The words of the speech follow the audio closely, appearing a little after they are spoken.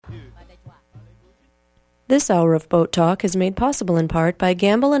This hour of Boat Talk is made possible in part by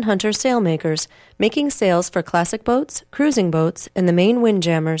Gamble and Hunter Sailmakers, making sails for classic boats, cruising boats, and the main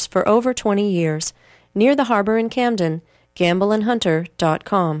windjammers for over 20 years. Near the harbor in Camden,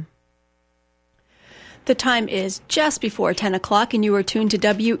 gambleandhunter.com. The time is just before 10 o'clock, and you are tuned to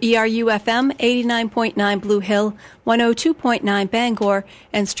WERU-FM 89.9 Blue Hill, 102.9 Bangor,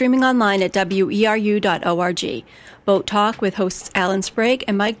 and streaming online at weru.org. Boat Talk with hosts Alan Sprague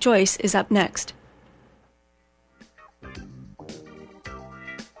and Mike Joyce is up next.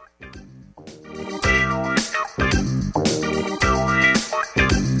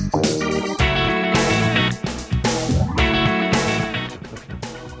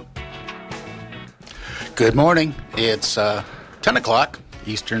 Good morning. It's 10 o'clock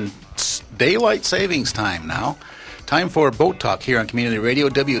Eastern Daylight Savings Time now. Time for Boat Talk here on Community Radio,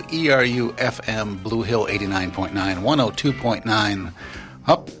 WERU-FM, Blue Hill 89.9, 102.9,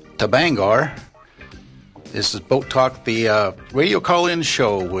 up to Bangor. This is Boat Talk, the radio call-in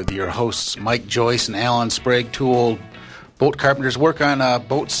show with your hosts Mike Joyce and Alan Sprague, two old boat carpenters. Work on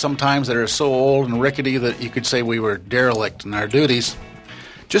boats sometimes that are so old and rickety that you could say we were derelict in our duties.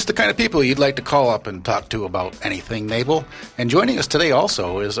 Just the kind of people you'd like to call up and talk to about anything naval. And joining us today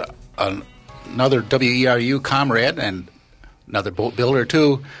also is another WERU comrade and another boat builder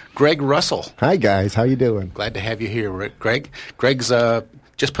too, Greg Russell. Hi guys, how you doing? Glad to have you here, Greg. Greg's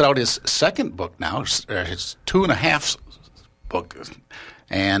just put out his second book now, his 2.5 book.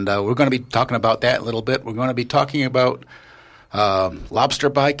 And we're going to be talking about that a little bit. We're going to be talking about lobster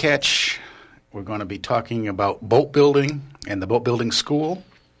bycatch. We're going to be talking about boat building and the boat building school.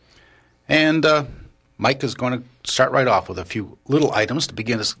 And Mike is going to start right off with a few little items to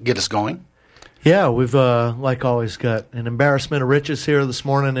get us going. Yeah, we've, like always, got an embarrassment of riches here this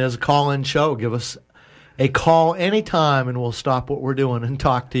morning as a call-in show. Give us a call anytime, and we'll stop what we're doing and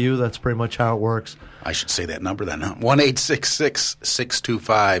talk to you. That's pretty much how it works. I should say that number then.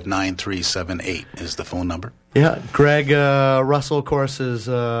 1-866-625-9378 is the phone number. Yeah, Greg Russell, of course, is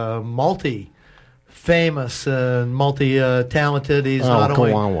multi-famous and multi-talented. He's not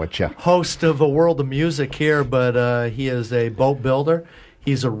only host of A World of Music here, but he is a boat builder.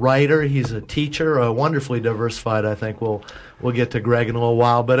 He's a writer. He's a teacher. Wonderfully diversified. I think we'll get to Greg in a little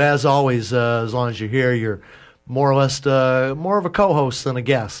while. But as always, as long as you're here, you're more or less more of a co-host than a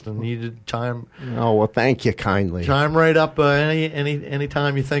guest, and you chime. Oh well, thank you kindly. Chime right up any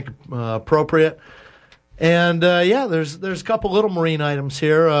time you think appropriate. And yeah, there's a couple little marine items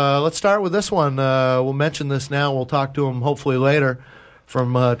here. Let's start with this one. We'll mention this now. We'll talk to him hopefully later.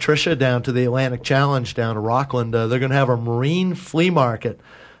 From Tricia down to the Atlantic Challenge down to Rockland, they're going to have a marine flea market,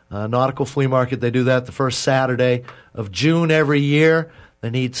 nautical flea market. They do that the first Saturday of June every year. They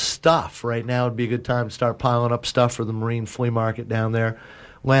need stuff. Right now would be a good time to start piling up stuff for the marine flea market down there.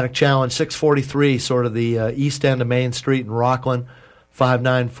 Atlantic Challenge, 643, sort of the east end of Main Street in Rockland,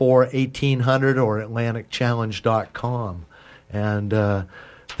 594-1800 or atlanticchallenge.com. And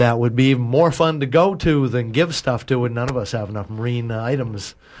that would be more fun to go to than give stuff to, and none of us have enough marine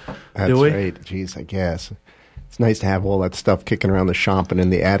items, do we? That's right. Jeez, I guess. It's nice to have all that stuff kicking around the shop and in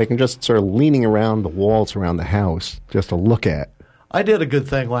the attic and just sort of leaning around the walls around the house just to look at. I did a good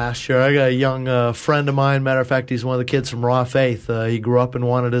thing last year. I got a young friend of mine. Matter of fact, he's one of the kids from Raw Faith. He grew up and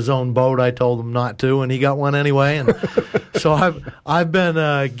wanted his own boat. I told him not to, and he got one anyway. And so I've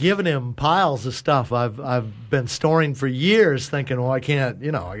been giving him piles of stuff. I've been storing for years, thinking, well, I can't,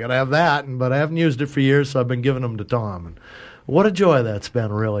 I got to have that. But I haven't used it for years, so I've been giving them to Tom. And what a joy that's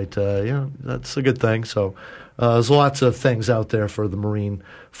been, really. That's a good thing. So there's lots of things out there for the Marine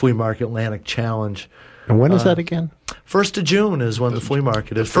Flea Market Atlantic Challenge. And when is that again? 1st of June is when the flea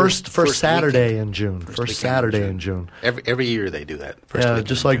market is. First Saturday in June. First Saturday in June. Every year they do that. Yeah,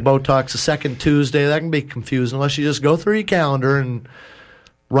 just like Boat Talk's the second Tuesday. That can be confusing unless you just go through your calendar and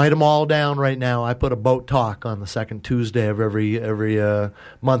write them all down right now. I put a Boat Talk on the second Tuesday of every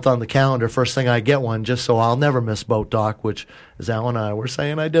month on the calendar. First thing I get one, just so I'll never miss Boat Talk, which, as Alan and I were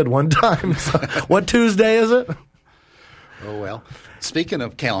saying, I did one time. So, what Tuesday is it? Oh, well. Speaking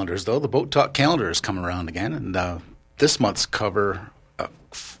of calendars, though, the Boat Talk calendar is coming around again, and this month's cover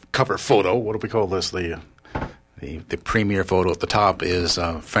photo, what do we call this? The premier photo at the top is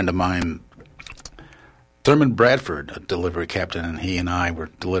a friend of mine, Thurman Bradford, a delivery captain, and he and I were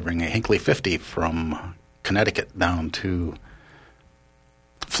delivering a Hinckley 50 from Connecticut down to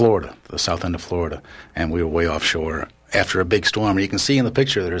Florida, the south end of Florida, and we were way offshore after a big storm. You can see in the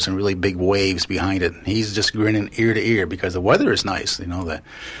picture there's some really big waves behind it. He's just grinning ear to ear because the weather is nice. The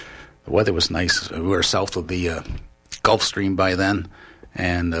weather was nice. We were south of the Gulf Stream by then,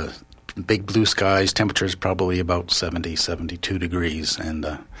 and big blue skies. Temperatures probably about 70, 72 degrees,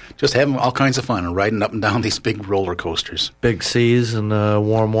 and just having all kinds of fun and riding up and down these big roller coasters. Big seas and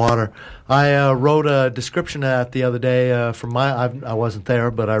warm water. I wrote a description of that the other day from I wasn't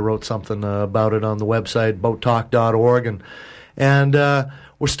there, but I wrote something about it on the website, boattalk.org, and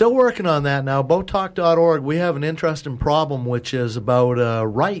we're still working on that now. Boattalk.org, we have an interesting problem, which is about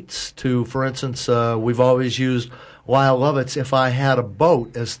rights to, for instance, we've always used Lyle Lovett's If I Had a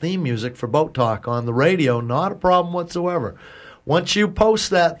Boat as theme music for Boat Talk on the radio. Not a problem whatsoever. Once you post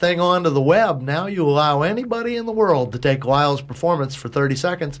that thing onto the web, now you allow anybody in the world to take Lyle's performance for 30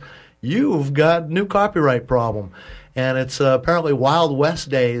 seconds. You've got a new copyright problem. And it's apparently Wild West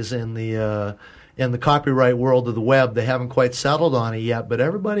days in the copyright world of the web. They haven't quite settled on it yet, but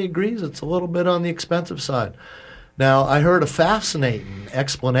everybody agrees it's a little bit on the expensive side. Now, I heard a fascinating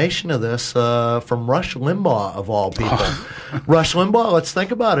explanation of this from Rush Limbaugh, of all people. Rush Limbaugh, let's think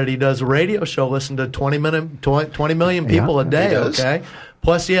about it. He does a radio show, listen to 20 million people a day, okay?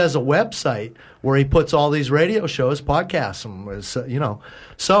 Plus, he has a website where he puts all these radio shows, podcasts, and,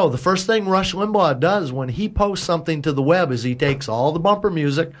 So the first thing Rush Limbaugh does when he posts something to the web is he takes all the bumper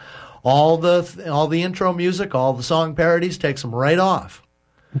music, all the intro music, all the song parodies, takes them right off.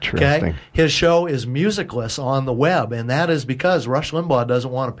 Interesting. Okay? His show is musicless on the web, and that is because Rush Limbaugh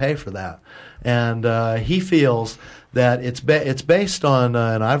doesn't want to pay for that. And he feels that it's based on,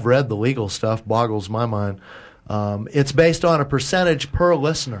 and I've read the legal stuff, boggles my mind, it's based on a percentage per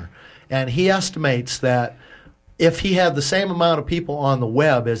listener. And he estimates that if he had the same amount of people on the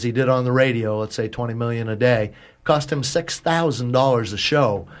web as he did on the radio, let's say 20 million a day, it cost him $6,000 a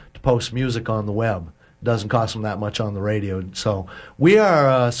show to post music on the web. Doesn't cost them that much on the radio. So we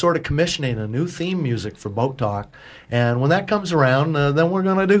are sort of commissioning a new theme music for Boat Talk. And when that comes around, then we're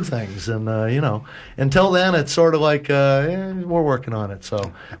going to do things. And, until then, it's sort of like we're working on it.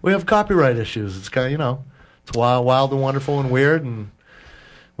 So we have copyright issues. It's kind of, it's wild and wonderful and weird. And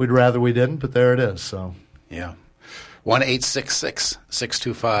we'd rather we didn't, but there it is. So yeah.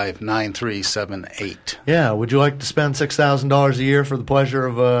 1-866-625-9378. Yeah, would you like to spend $6,000 a year for the pleasure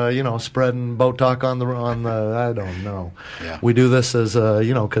of spreading Boat Talk on the I don't know. Yeah. We do this as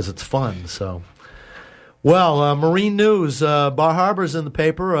because it's fun. So, well, marine news. Bar Harbor's in the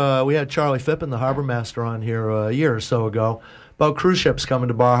paper. We had Charlie Phippen, the harbor master, on here a year or so ago about cruise ships coming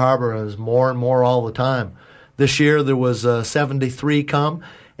to Bar Harbor. There's more and more all the time. This year there was 73 come.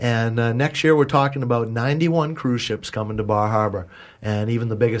 And next year we're talking about 91 cruise ships coming to Bar Harbor, and even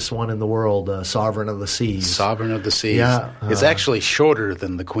the biggest one in the world, Sovereign of the Seas. Sovereign of the Seas. Yeah, it's actually shorter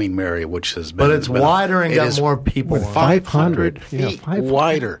than the Queen Mary, which has been. But it's wider and got more people. 500 feet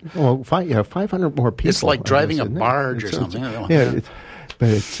wider. Well, 500 more people. It's like driving a barge or something.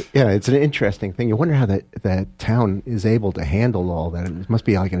 It's an interesting thing. You wonder how that town is able to handle all that. It must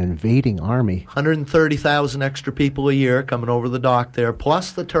be like an invading army. 130,000 extra people a year coming over the dock there,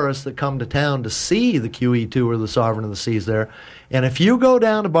 plus the tourists that come to town to see the QE2 or the Sovereign of the Seas there. And if you go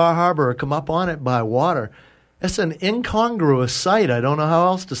down to Bar Harbor or come up on it by water, it's an incongruous sight. I don't know how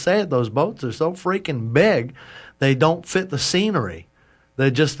else to say it. Those boats are so freaking big, they don't fit the scenery.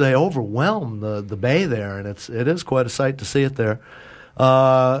 They overwhelm the bay there, and it is quite a sight to see it there.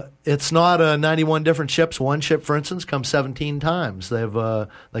 It's not 91 different ships. One ship, for instance, comes 17 times.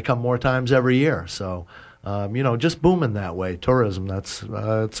 They come more times every year. So, just booming that way. Tourism, it's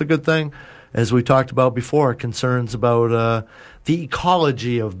a good thing. As we talked about before, concerns about the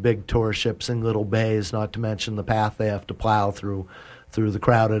ecology of big tour ships in little bays, not to mention the path they have to plow through the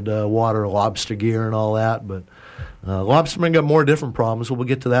crowded water, lobster gear and all that. But lobstermen got more different problems. We'll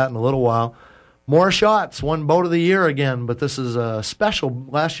get to that in a little while. More shots, won Boat of the Year again, but this is a special.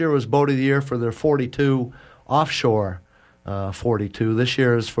 Last year was Boat of the Year for their 42 offshore 42. This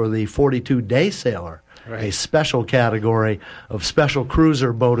year is for the 42 day sailor, right. A special category of special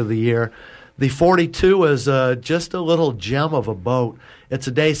cruiser Boat of the Year. The 42 is just a little gem of a boat. It's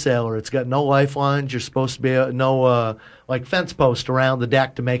a day sailor. It's got no lifelines. You're supposed to be no fence post around the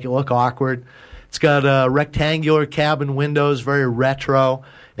deck to make it look awkward. It's got rectangular cabin windows, very retro.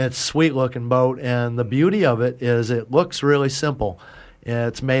 It's a sweet-looking boat, and the beauty of it is it looks really simple.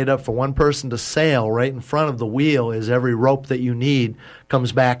 It's made up for one person to sail. Right in front of the wheel is every rope that you need.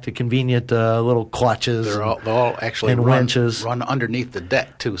 Comes back to convenient little clutches. They'll all actually and winches. Run underneath the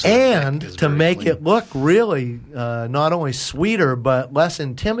deck, too. So and to make clean. It look really not only sweeter but less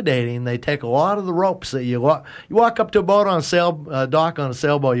intimidating, they take a lot of the ropes that you walk up to a boat on a dock on a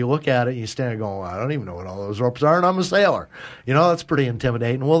sailboat, you look at it, and you stand there going, I don't even know what all those ropes are, and I'm a sailor. That's pretty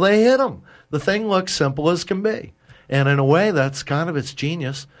intimidating. Well, they hit them. The thing looks simple as can be. And in a way, that's kind of its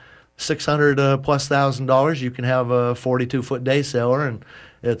genius. $600 plus $1,000, you can have a 42-foot day sailor, and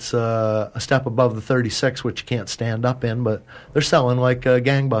it's a step above the 36, which you can't stand up in, but they're selling like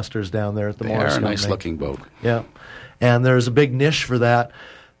gangbusters down there at the Morris Company. They are a nice-looking boat. Yeah, and there's a big niche for that.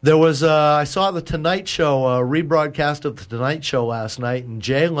 There was I saw the Tonight Show, rebroadcast of the Tonight Show last night, and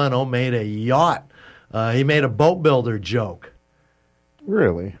Jay Leno made a yacht. He made a boat builder joke.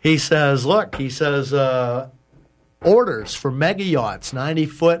 Really? He says, look, orders for mega yachts, 90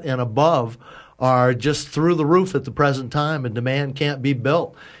 foot and above, are just through the roof at the present time, and demand can't be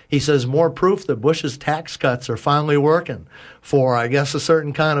built. He says more proof that Bush's tax cuts are finally working for, I guess, a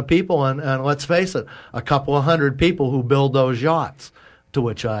certain kind of people, and let's face it, a couple of hundred people who build those yachts, to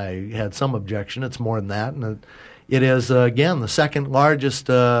which I had some objection. It's more than that, and it is, again,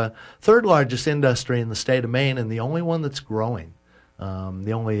 the third largest industry in the state of Maine, and the only one that's growing.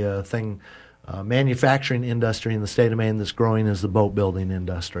 The only manufacturing industry in the state of Maine that's growing is the boat building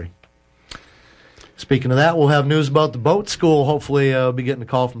industry. Speaking of that, we'll have news about the boat school. Hopefully, I'll be getting a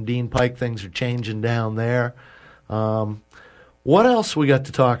call from Dean Pike. Things are changing down there. What else we got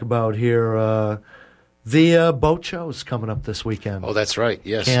to talk about here? The boat show's coming up this weekend. Oh, that's right.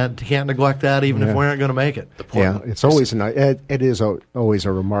 Yes, can't neglect that, even if we aren't going to make it. Yeah, it's always it is always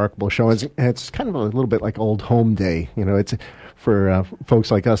a remarkable show. It's kind of a little bit like Old Home Day. You know, it's for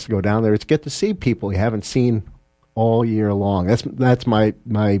folks like us to go down there. It's get to see people you haven't seen all year long. That's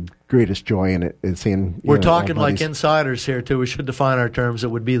my greatest joy in it, is seeing. We're talking like insiders here too. We should define our terms. It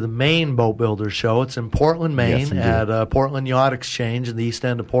would be the Maine Boat Builders Show. It's in Portland, Maine, at Portland Yacht Exchange in the east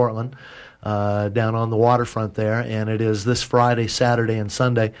end of Portland, down on the waterfront there. And it is this Friday, Saturday, and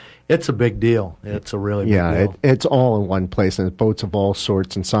Sunday. It's a big deal. It's a really big deal. It's all in one place, and it's boats of all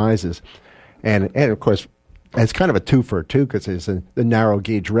sorts and sizes, and of course. It's kind of a two-for two, because there's the Narrow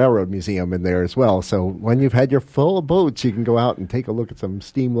Gauge Railroad Museum in there as well. So when you've had your full of boats, you can go out and take a look at some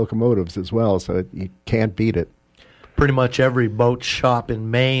steam locomotives as well. So you can't beat it. Pretty much every boat shop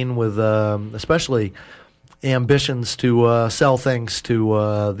in Maine, with especially ambitions to sell things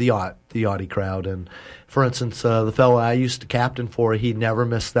to the yachty crowd. And for instance, the fellow I used to captain for, he never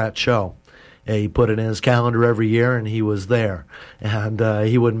missed that show. He put it in his calendar every year, and he was there. And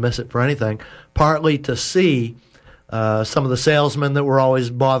he wouldn't miss it for anything, partly to see some of the salesmen that were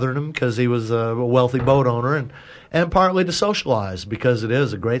always bothering him because he was a wealthy boat owner, and partly to socialize, because it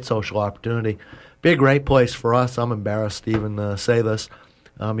is a great social opportunity. Be a great place for us. I'm embarrassed to even say this.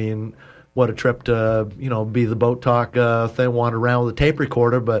 I mean, what a trip to be the boat talk thing, wander around with a tape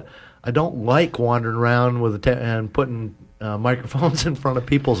recorder, but I don't like wandering around with and putting microphones in front of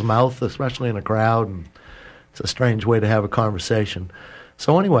people's mouth, especially in a crowd, and it's a strange way to have a conversation.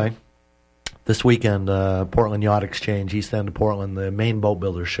 So anyway, this weekend, Portland Yacht Exchange, east end of Portland, the Maine Boat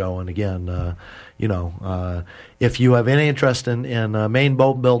Builders Show, and again, if you have any interest in Maine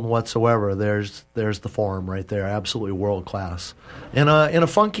boat building whatsoever, there's the forum right there, absolutely world class, in a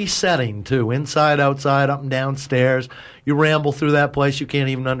funky setting too, inside, outside, up and down stairs. You ramble through that place, you can't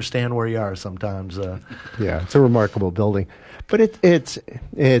even understand where you are sometimes. Yeah, it's a remarkable building, but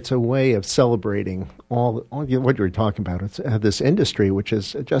it's a way of celebrating all what you were talking about. It's this industry, which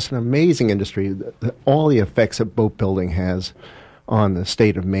is just an amazing industry. All the effects that boat building has on the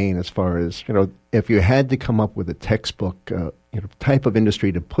state of Maine, as far as if you had to come up with a textbook type of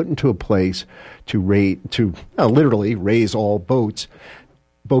industry to put into a place to literally raise all boats.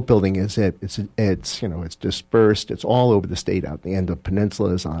 Boat building is it. It's dispersed. It's all over the state, out the end of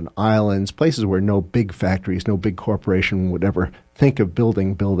peninsulas, on islands, places where no big factories, no big corporation would ever think of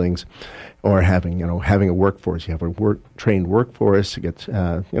building buildings, or having a workforce. You have a trained workforce. You get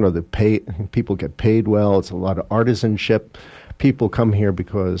people get paid well. It's a lot of artisanship. People come here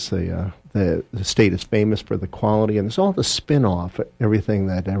because the state is famous for the quality, and there's all the spin-off,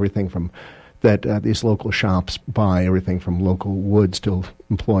 everything from these local shops buy, everything from local woods to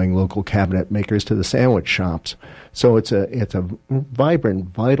employing local cabinet makers to the sandwich shops. So it's a vibrant,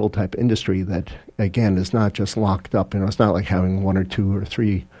 vital type industry that, again, is not just locked up. It's not like having one or two or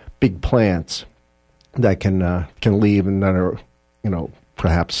three big plants that can leave and that are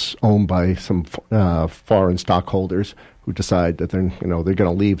perhaps owned by some foreign stockholders who decide that they're going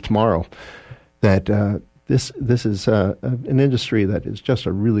to leave tomorrow. That this is an industry that is just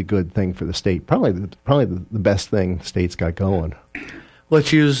a really good thing for the state. Probably the best thing the state's got going. We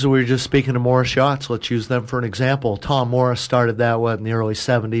were just speaking of Morris Yachts. Let's use them for an example. Tom Morris started that in the early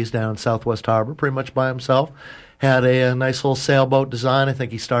 70s down in Southwest Harbor, pretty much by himself. Had a nice little sailboat design. I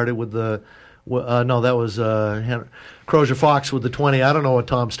think he started with that was Crozier Fox with the 20. I don't know what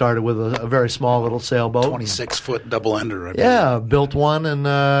Tom started with, a very small little sailboat. 26-foot double-ender. Yeah, built one and,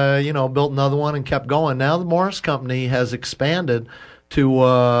 built another one and kept going. Now the Morris Company has expanded to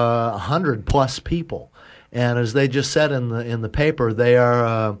 100-plus people. And as they just said in the paper, they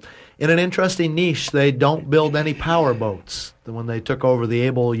are in an interesting niche. They don't build any power boats. When they took over the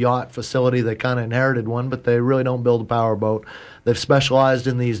Able Yacht facility, they kind of inherited one, but they really don't build a power boat. They've specialized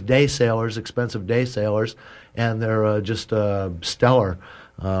in these day sailors, expensive day sailors, and they're just stellar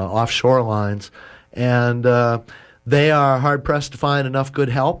offshore lines. And they are hard-pressed to find enough good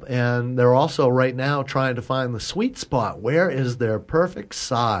help, and they're also right now trying to find the sweet spot. Where is their perfect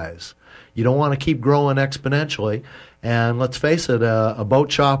size? You don't want to keep growing exponentially. And let's face it, a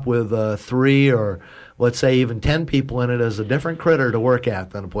boat shop with 3 or let's say even 10 people in it is a different critter to work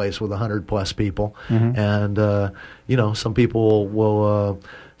at than a place with 100-plus people. Mm-hmm. And, some people will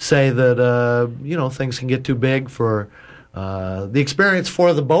say that, things can get too big for the experience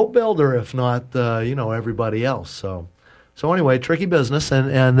for the boat builder, if not, everybody else. So anyway, tricky business,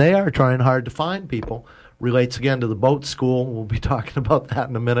 and they are trying hard to find people. Relates again to the boat school. We'll be talking about that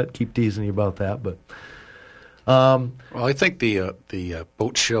in a minute. Keep teasing you about that, but well, I think the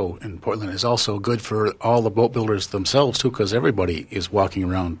boat show in Portland is also good for all the boat builders themselves too, because everybody is walking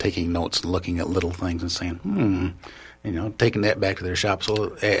around taking notes and looking at little things and saying, taking that back to their shop.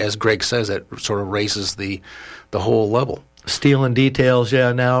 So as Greg says, that sort of raises the whole level. Stealing details,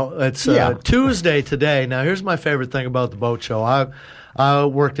 yeah. Now it's Tuesday today. Now here's my favorite thing about the boat show. I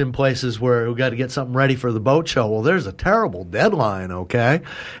worked in places where we got to get something ready for the boat show. Well, there's a terrible deadline, okay?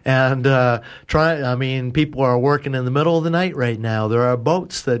 And people are working in the middle of the night right now. There are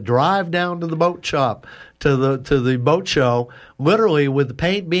boats that drive down to the boat shop, to the boat show, literally with the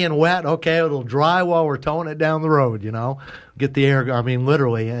paint being wet. Okay, it'll dry while we're towing it down the road, Get the air,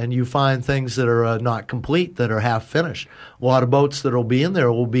 literally, and you find things that are not complete, that are half finished. A lot of boats that will be in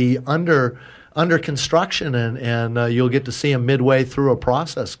there will be under construction, and you'll get to see them midway through a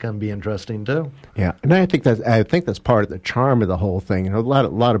process. Can be interesting too. Yeah, and I think that's part of the charm of the whole thing. A lot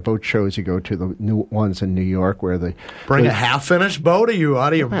of boat shows you go to, the new ones in New York, where they bring a half-finished boat. Are you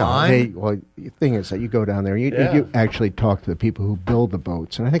out of your mind? The thing is that you go down there, you actually talk to the people who build the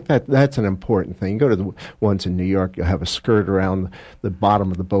boats, and I think that's an important thing. You go to the ones in New York, you'll have a skirt around the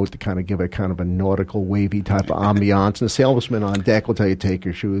bottom of the boat to kind of give it kind of a nautical, wavy type of ambiance, and the salesman on deck will tell you to take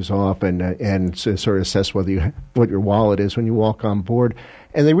your shoes off and to sort of assess what your wallet is when you walk on board,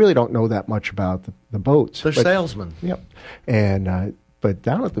 and they really don't know that much about the boats. They're salesmen. Yep. And but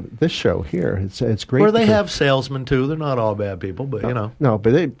down at this show here, it's great. Where they have salesmen too. They're not all bad people, but No,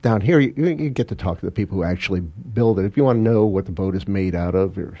 but down here you get to talk to the people who actually build it. If you want to know what the boat is made out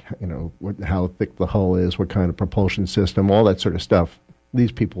of, or how thick the hull is, what kind of propulsion system, all that sort of stuff,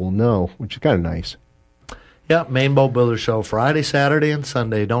 these people will know, which is kind of nice. Yeah, Maine Boat Builder Show, Friday, Saturday, and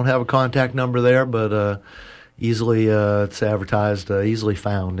Sunday. Don't have a contact number there, but easily it's advertised, easily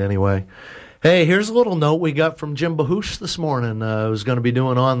found anyway. Hey, here's a little note we got from Jim Bahoosh this morning. Who's going to be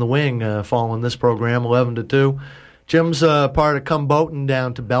doing On the Wing following this program, 11 to 2. Jim's part of Come Boating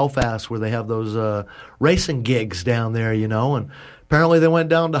down to Belfast, where they have those racing gigs down there, and apparently they went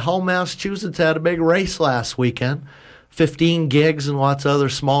down to Hull, Massachusetts, had a big race last weekend. 15 gigs and lots of other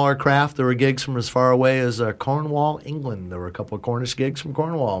smaller craft. There were gigs from as far away as Cornwall, England. There were a couple of Cornish gigs from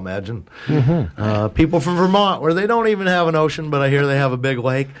Cornwall, imagine. Mm-hmm. People from Vermont, where they don't even have an ocean, but I hear they have a big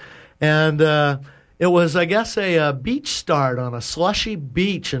lake. And it was, I guess, a beach start on a slushy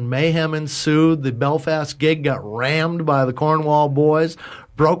beach, and mayhem ensued. The Belfast gig got rammed by the Cornwall boys,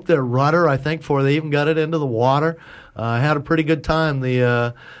 broke their rudder, I think, before they even got it into the water. Had a pretty good time.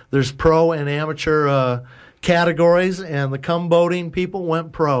 There's pro and amateur categories, and the Come Boating people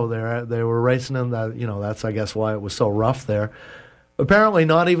went pro there. They were racing in that. That's, I guess, why it was so rough there. Apparently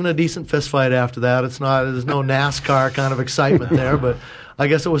not even a decent fist fight after that. There's no NASCAR kind of excitement there, but I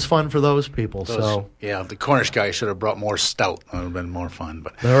guess it was fun for those people. The Cornish guy should have brought more stout. It would have been more fun.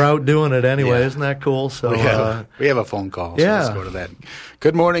 But they're out doing it anyway. Isn't that cool? So we have a phone call. So let's go to that.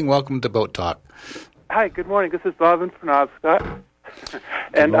 Good morning. Welcome to Boat Talk. Hi. Good morning. This is Bob in Penobscot.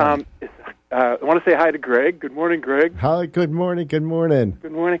 And I want to say hi to Greg. Good morning, Greg. Hi, good morning. Good morning.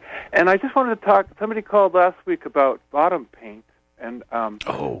 Good morning. And I just wanted to talk. Somebody called last week about bottom paint, and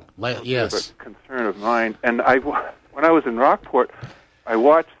yes, a concern of mine. And when I was in Rockport, I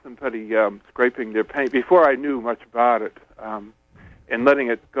watched somebody scraping their paint before I knew much about it, and letting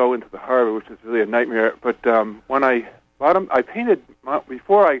it go into the harbor, which is really a nightmare. But when I painted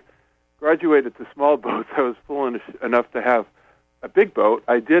before I graduated to small boats. I was foolish enough to have a big boat.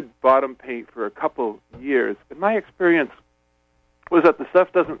 I did bottom paint for a couple years, and my experience was that the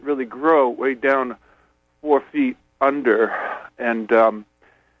stuff doesn't really grow way down 4 feet under, and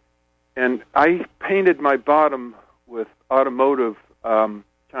I painted my bottom with automotive,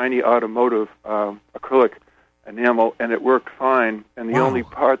 shiny automotive acrylic enamel, and it worked fine. And the only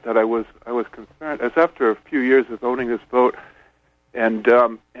part that I was concerned is after a few years of owning this boat, and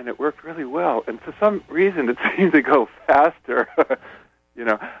it worked really well. And for some reason, it seemed to go faster, you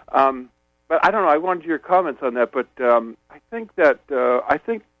know. But I don't know. I wanted your comments on that. But I think that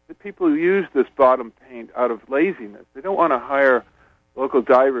the people who use this bottom paint out of laziness, they don't want to hire local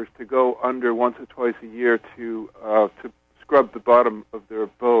divers to go under once or twice a year to scrub the bottom of their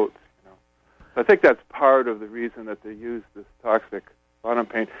boats. You know, so I think that's part of the reason that they use this toxic bottom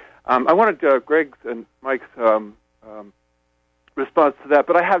paint. I wanted Greg's and Mike's response to that,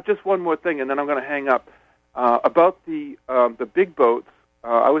 but I have just one more thing, and then I'm going to hang up about the big boats.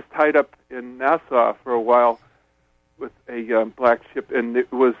 I was tied up in Nassau for a while with a black ship, and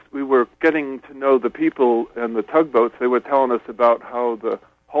we were getting to know the people and the tugboats. They were telling us about how the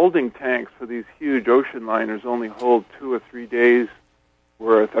holding tanks for these huge ocean liners only hold 2 or 3 days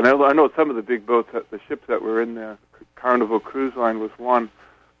worth. And I know some of the big boats, the ships that were in there, Carnival Cruise Line was one,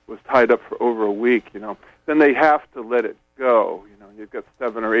 was tied up for over a week. You know, then they have to let it go. You know, you've got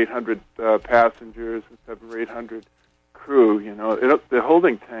 700 or 800 passengers and 700 or 800 crew. You know, the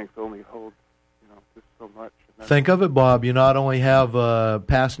holding tanks only hold just so much. Think of it, Bob. You not only have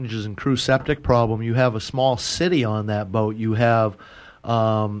passengers and crew septic problem, you have a small city on that boat. You have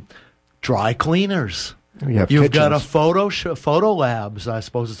dry cleaners. You've got a photo labs. I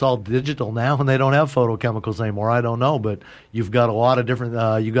suppose it's all digital now, and they don't have photochemicals anymore. I don't know, but you've got a lot of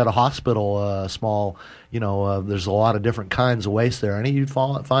different. You've got a hospital, small. There's a lot of different kinds of waste there. Any you'd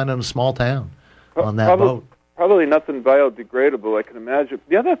find in a small town on that boat. Probably nothing biodegradable, I can imagine.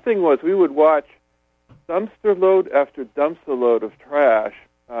 The other thing was we would watch dumpster load after dumpster load of trash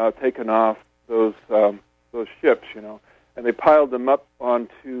taken off those ships, you know, and they piled them up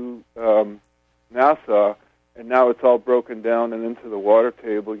onto Nassau, and now it's all broken down and into the water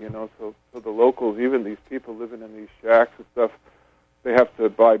table, you know. So the locals, even these people living in these shacks and stuff, they have to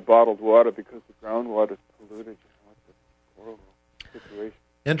buy bottled water because the groundwater is polluted. You know, it's a horrible situation.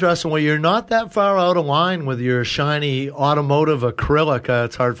 Interesting. Well, you're not that far out of line with your shiny automotive acrylic.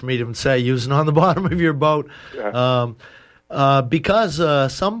 It's hard for me to even say using on the bottom of your boat,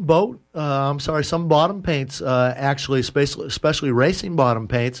 because some bottom paints actually, especially racing bottom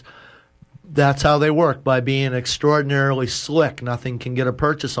paints, that's how they work, by being extraordinarily slick. Nothing can get a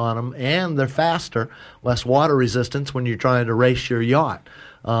purchase on them, and they're faster, less water resistance when you're trying to race your yacht.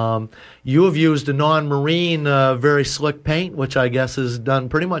 You have used a non-marine, very slick paint, which I guess has done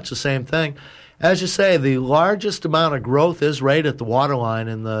pretty much the same thing. As you say, the largest amount of growth is right at the waterline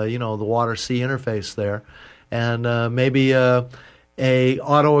in the the water-sea interface there, and maybe a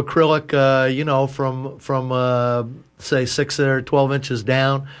auto acrylic, from say 6 or 12 inches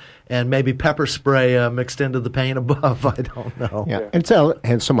down, and maybe pepper spray mixed into the paint above. I don't know. Yeah, and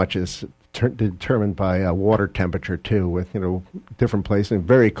so much is determined by water temperature too. With different places, in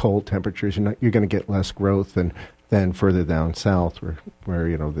very cold temperatures, you're going to get less growth than further down south, where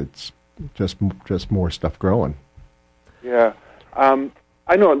it's just more stuff growing. Yeah, I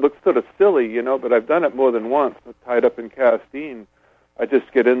know it looks sort of silly, but I've done it more than once. I'm tied up in Castine, I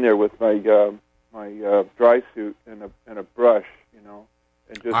just get in there with my dry suit and a brush,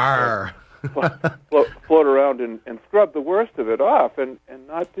 and just float around and scrub the worst of it off and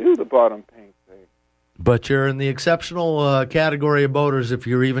not do the bottom paint thing. But you're in the exceptional category of boaters if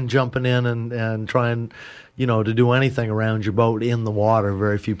you're even jumping in and trying, to do anything around your boat in the water.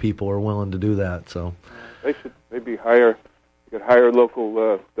 Very few people are willing to do that. So they should maybe hire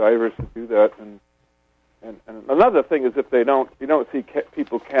local divers to do that. And another thing is, if you don't see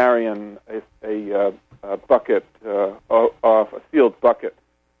people carrying a bucket off a sealed bucket.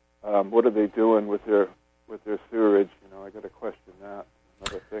 What are they doing with their sewerage? I got to question that.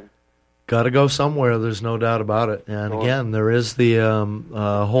 Another thing. Got to go somewhere. There's no doubt about it. And again, there is the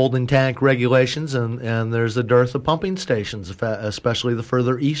holding tank regulations, and there's a dearth of pumping stations, especially the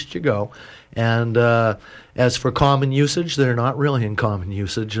further east you go. And as for common usage, they're not really in common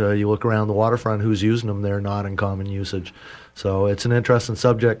usage. You look around the waterfront, who's using them? They're not in common usage. So it's an interesting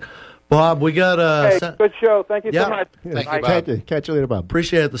subject. Bob, we got a... good show. Thank you so much. Thank you, Bob. Catch you later, Bob.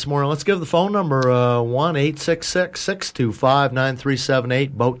 Appreciate it this morning. Let's give the phone number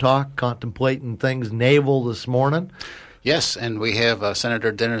 1-866-625-9378. Boat Talk, contemplating things naval this morning. Yes, and we have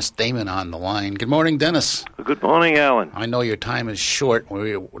Senator Dennis Damon on the line. Good morning, Dennis. Good morning, Alan. I know your time is short.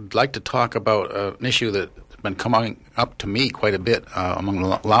 We would like to talk about an issue that's been coming up to me quite a bit among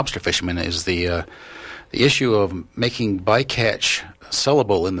lobster fishermen, is the issue of making bycatch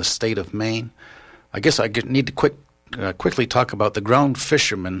sellable in the state of Maine. I guess I need to quickly talk about the ground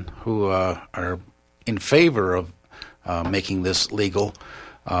fishermen who are in favor of making this legal.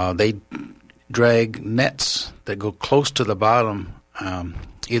 They drag nets that go close to the bottom,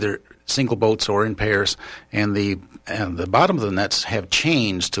 either single boats or in pairs, and the bottom of the nets have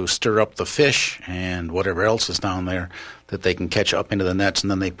chains to stir up the fish and whatever else is down there that they can catch up into the nets,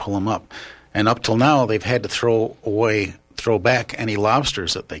 and then they pull them up. And up till now, they've had to throw back any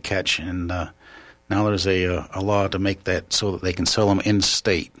lobsters that they catch, and now there's a law to make that so that they can sell them in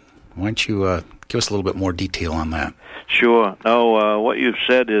state. Why don't you give us a little bit more detail on that? Sure. No, what you've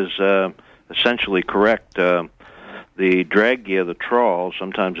said is essentially correct. The drag gear, the trawl,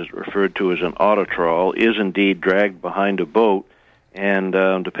 sometimes it's referred to as an auto trawl, is indeed dragged behind a boat, and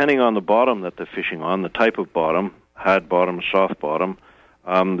depending on the bottom that they're fishing on, the type of bottom, hard bottom, soft bottom,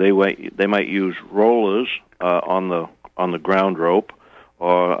 they might use rollers on the ground rope,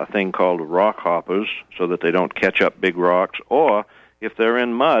 or a thing called rock hoppers, so that they don't catch up big rocks, or if they're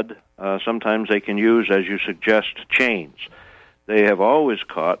in mud, sometimes they can use, as you suggest, chains. They have always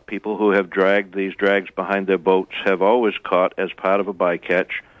caught, people who have dragged these drags behind their boats have always caught, as part of a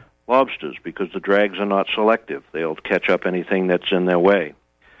bycatch, lobsters, because the drags are not selective. They'll catch up anything that's in their way.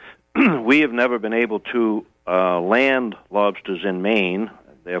 We have never been able to land lobsters in Maine,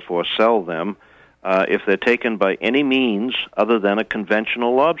 therefore sell them, if they're taken by any means other than a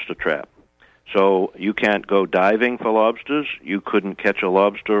conventional lobster trap. So you can't go diving for lobsters. You couldn't catch a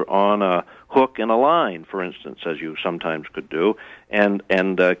lobster on a hook and a line, for instance, as you sometimes could do, and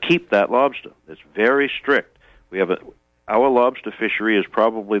keep that lobster. It's very strict. Our lobster fishery is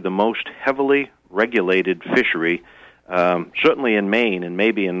probably the most heavily regulated fishery, certainly in Maine and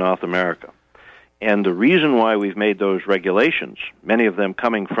maybe in North America. And the reason why we've made those regulations, many of them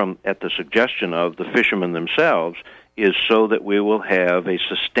coming from at the suggestion of the fishermen themselves, is so that we will have a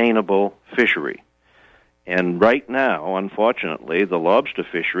sustainable fishery. And right now, unfortunately, the lobster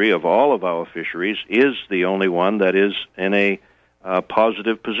fishery of all of our fisheries is the only one that is in a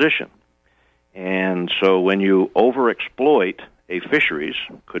positive position. And so when you overexploit a fisheries,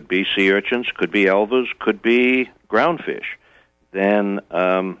 could be sea urchins, could be elvers, could be groundfish, then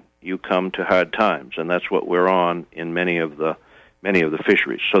you come to hard times, and that's what we're on in many of the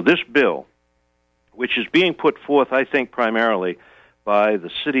fisheries. So this bill, which is being put forth, I think, primarily by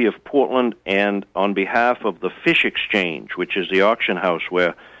the city of Portland and on behalf of the Fish Exchange, which is the auction house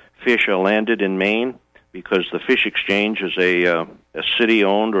where fish are landed in Maine, because the Fish Exchange is a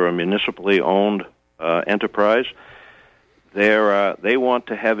city-owned or a municipally-owned enterprise. They want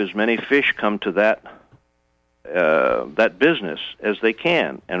to have as many fish come to that business as they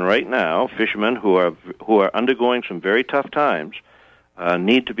can. And right now, fishermen who are undergoing some very tough times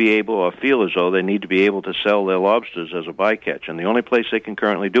need to be able, or feel as though they need to be able to sell their lobsters as a bycatch. And the only place they can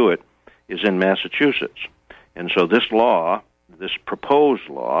currently do it is in Massachusetts. And so this law, this proposed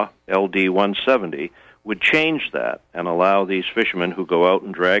law, LD 170, would change that and allow these fishermen who go out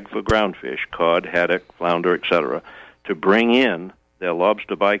and drag for groundfish, cod, haddock, flounder, etc., to bring in their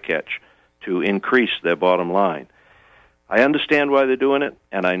lobster bycatch to increase their bottom line. I understand why they're doing it,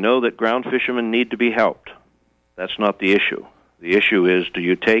 and I know that ground fishermen need to be helped. That's not the issue. The issue is, do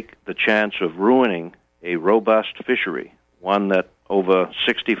you take the chance of ruining a robust fishery, one that over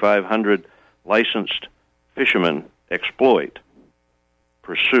 6,500 licensed fishermen exploit,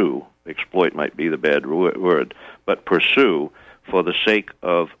 exploit might be the bad word, but pursue for the sake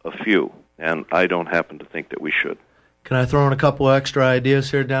of a few, and I don't happen to think that we should. Can I throw in a couple of extra ideas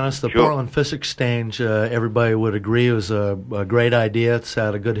here, Dennis? The Sure. Portland Fish Exchange, everybody would agree, was a great idea. It's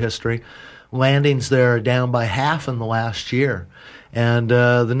had a good history. Landings there are down by half in the last year. And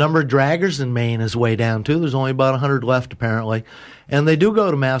the number of draggers in Maine is way down, too. There's only about 100 left, apparently. And they do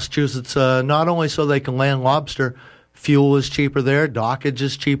go to Massachusetts, not only so they can land lobster. Fuel is cheaper there. Dockage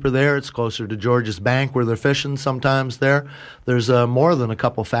is cheaper there. It's closer to George's Bank where they're fishing sometimes there. There's more than a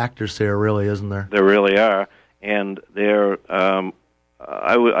couple factors there, really, isn't there? There really are. And there,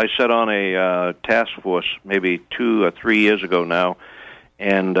 I sat on a task force maybe 2 or 3 years ago now,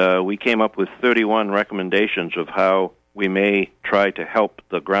 and we came up with 31 recommendations of how we may try to help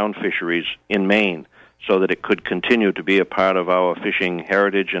the ground fisheries in Maine so that it could continue to be a part of our fishing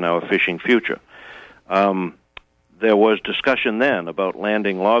heritage and our fishing future. There was discussion then about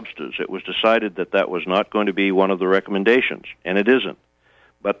landing lobsters. It was decided that that was not going to be one of the recommendations, and it isn't.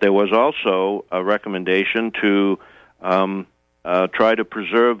 But there was also a recommendation to try to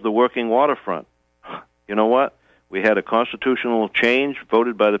preserve the working waterfront. You know what? We had a constitutional change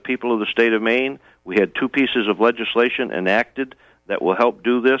voted by the people of the state of Maine. We had 2 pieces of legislation enacted that will help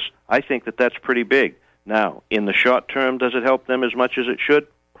do this. I think that that's pretty big. Now, in the short term, does it help them as much as it should?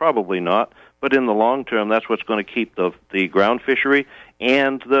 Probably not. But in the long term, that's what's going to keep the ground fishery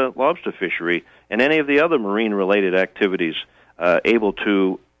and the lobster fishery and any of the other marine-related activities able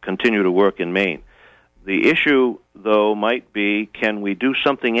to continue to work in Maine. The issue, though, might be, can we do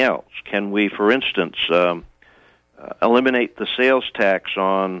something else? Can we, for instance, eliminate the sales tax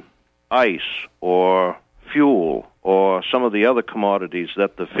on ice or fuel or some of the other commodities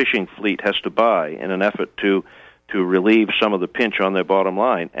that the fishing fleet has to buy in an effort to relieve some of the pinch on their bottom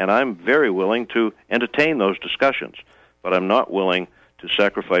line? And I'm very willing to entertain those discussions, but I'm not willing to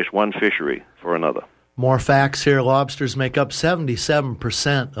sacrifice one fishery for another. More facts here. Lobsters make up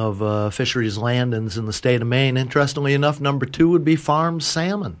 77% of fisheries landings in the state of Maine. Interestingly enough, number 2 would be farmed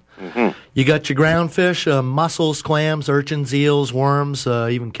salmon. Mm-hmm. You got your ground fish, mussels, clams, urchins, eels, worms,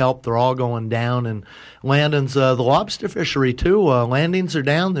 even kelp. They're all going down. And landings, the lobster fishery, too. Landings are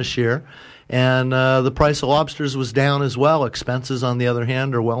down this year. And the price of lobsters was down as well. Expenses, on the other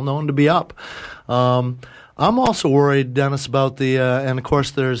hand, are well known to be up. I'm also worried, Dennis, about and of course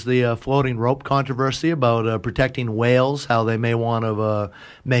there's the floating rope controversy about protecting whales, how they may want to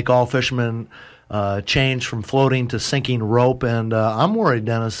make all fishermen change from floating to sinking rope. And I'm worried,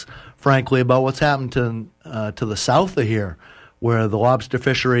 Dennis, frankly, about what's happened to the south of here, where the lobster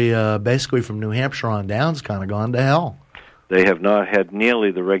fishery, basically from New Hampshire on down, has kind of gone to hell. They have not had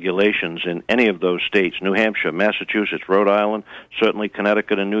nearly the regulations in any of those states, New Hampshire, Massachusetts, Rhode Island, certainly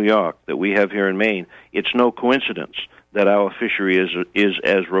Connecticut and New York, that we have here in Maine. It's no coincidence that our fishery is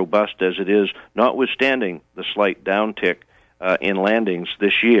as robust as it is, notwithstanding the slight downtick in landings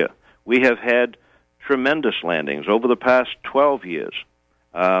this year. We have had tremendous landings over the past 12 years,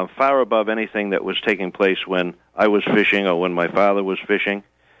 far above anything that was taking place when I was fishing or when my father was fishing.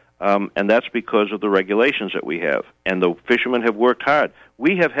 And that's because of the regulations that we have. And the fishermen have worked hard.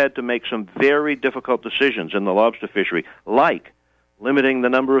 We have had to make some very difficult decisions in the lobster fishery, like limiting the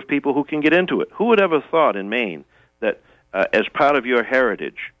number of people who can get into it. Who would ever thought in Maine that as part of your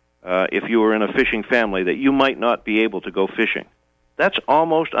heritage, if you were in a fishing family, that you might not be able to go fishing? That's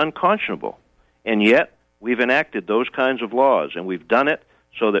almost unconscionable. And yet, we've enacted those kinds of laws, and we've done it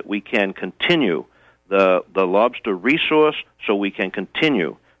so that we can continue the lobster resource, so we can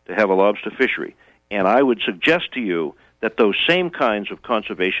continue to have a lobster fishery. And I would suggest to you that those same kinds of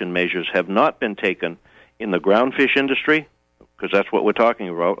conservation measures have not been taken in the groundfish industry, because that's what we're talking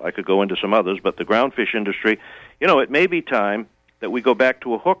about. I could go into some others, but the groundfish industry, it may be time that we go back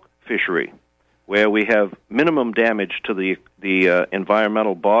to a hook fishery where we have minimum damage to the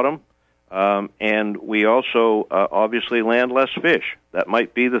environmental bottom, and we also obviously land less fish. That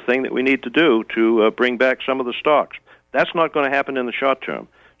might be the thing that we need to do to bring back some of the stocks. That's not going to happen in the short term.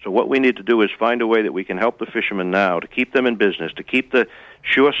 So what we need to do is find a way that we can help the fishermen now, to keep them in business, to keep the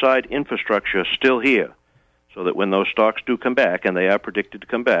shoreside infrastructure still here, so that when those stocks do come back, and they are predicted to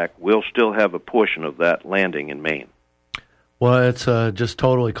come back, we'll still have a portion of that landing in Maine. Well, it's just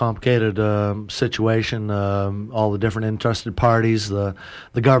totally complicated situation. All the different interested parties, the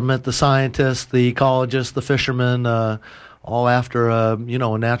government, the scientists, the ecologists, the fishermen, all after a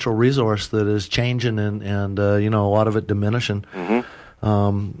natural resource that is changing and a lot of it diminishing. Mm-hmm.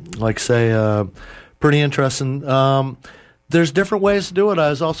 Like say, pretty interesting. There's different ways to do it. I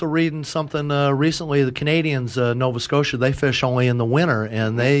was also reading something recently. The Canadians, Nova Scotia, they fish only in the winter,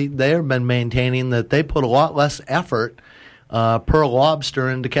 and they have been maintaining that they put a lot less effort per lobster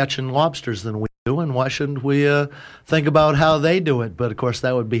into catching lobsters than we do. And why shouldn't we think about how they do it? But of course,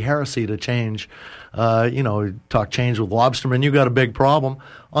 that would be heresy to change. Talk change with lobstermen. You've got a big problem.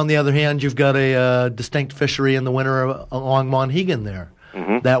 On the other hand, you've got a distinct fishery in the winter along Monhegan there.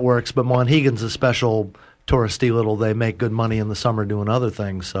 Mm-hmm. That works, but Monhegan's a special touristy little. They make good money in the summer doing other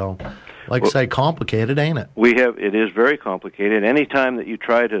things. So, say, complicated, ain't it? It is very complicated. Any time that you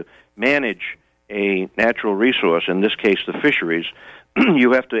try to manage a natural resource, in this case the fisheries,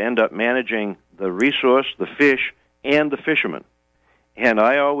 you have to end up managing the resource, the fish, and the fishermen. And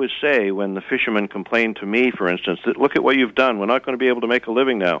I always say, when the fishermen complain to me, for instance, that look at what you've done, we're not going to be able to make a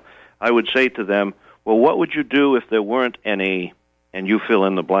living now, I would say to them, well, what would you do if there weren't any, and you fill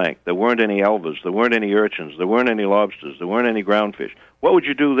in the blank, there weren't any elvers, there weren't any urchins, there weren't any lobsters, there weren't any groundfish? What would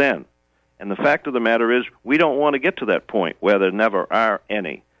you do then? And the fact of the matter is, we don't want to get to that point where there never are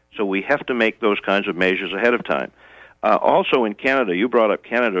any. So we have to make those kinds of measures ahead of time. Also in Canada, you brought up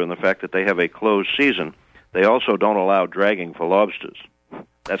Canada and the fact that they have a closed season. They also don't allow dragging for lobsters.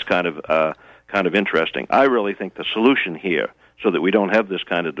 That's kind of interesting. I really think the solution here, so that we don't have this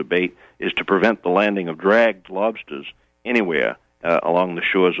kind of debate, is to prevent the landing of dragged lobsters anywhere along the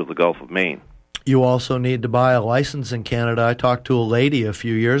shores of the Gulf of Maine. You also need to buy a license in Canada. I talked to a lady a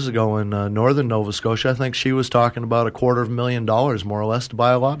few years ago in northern Nova Scotia. I think she was talking about $250,000 more or less to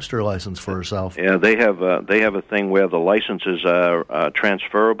buy a lobster license for herself. Yeah, they have a thing where the licenses are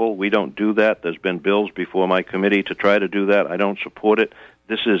transferable. We don't do that. There's been bills before my committee to try to do that. I don't support it.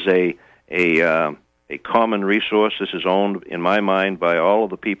 This is a common resource. This is owned, in my mind, by all of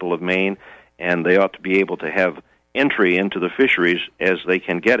the people of Maine, and they ought to be able to have entry into the fisheries as they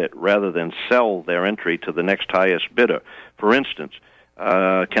can get it, rather than sell their entry to the next highest bidder. For instance,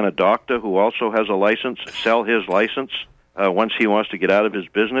 can a doctor who also has a license sell his license once he wants to get out of his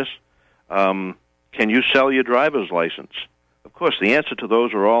business? Can you sell your driver's license? Of course, the answer to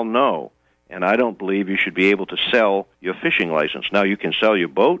those are all no, and I don't believe you should be able to sell your fishing license. Now, you can sell your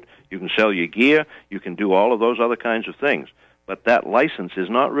boat, you can sell your gear, you can do all of those other kinds of things, but that license is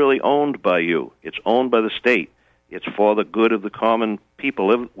not really owned by you. It's owned by the state. It's for the good of the common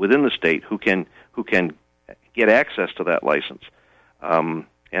people within the state who can get access to that license. And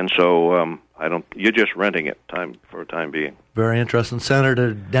so you're just renting it for a time being. Very interesting.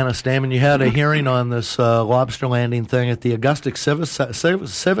 Senator Dennis Damon, you had a hearing on this lobster landing thing at the Augusta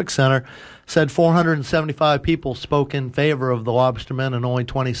Civic Center. Said 475 people spoke in favor of the lobstermen and only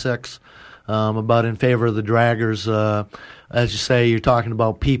 26 about in favor of the draggers. As you say, you're talking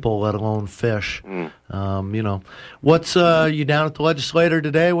about people, let alone fish. What's you down at the legislature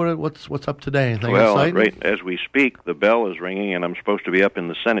today? What's up today? Anything exciting? Right as we speak, the bell is ringing, and I'm supposed to be up in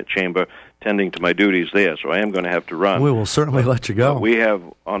the Senate chamber tending to my duties there, so I am going to have to run. We will certainly let you go. We have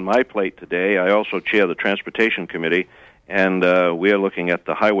on my plate today, I also chair the Transportation Committee, and we are looking at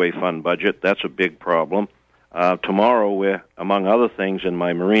the Highway Fund budget. That's a big problem. Tomorrow, we're, among other things, in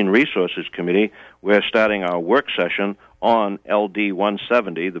my Marine Resources Committee, we're starting our work session on LD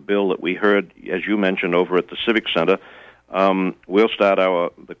 170, the bill that we heard, as you mentioned, over at the Civic Center.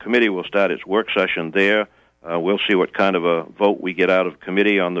 The committee will start its work session there. We'll see what kind of a vote we get out of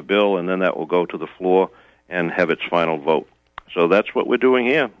committee on the bill, and then that will go to the floor and have its final vote. So that's what we're doing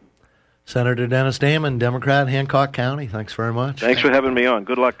here. Senator Dennis Damon, Democrat, Hancock County. Thanks very much. Thanks for having me on.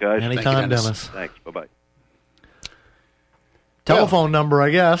 Good luck, guys. Anytime, Dennis. Thanks. Bye-bye. Telephone number, I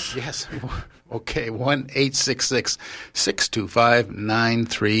guess. Yes. Okay,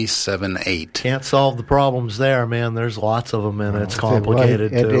 1-866-625-9378. Can't solve the problems there, man. There's lots of them, and it's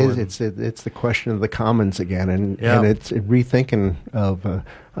complicated, it too. It's the question of the commons again, and it's rethinking of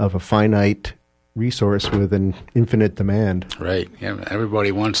a finite resource with an infinite demand. Right. Yeah,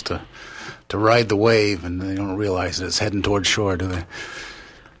 everybody wants to ride the wave, and they don't realize that it's heading towards shore, do they?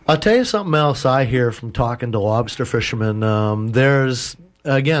 I'll tell you something else I hear from talking to lobster fishermen.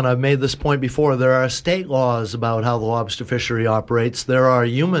 Again, I've made this point before, there are state laws about how the lobster fishery operates. There are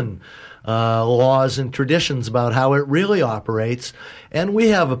human laws and traditions about how it really operates. And we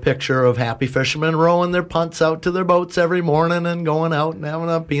have a picture of happy fishermen rowing their punts out to their boats every morning and going out and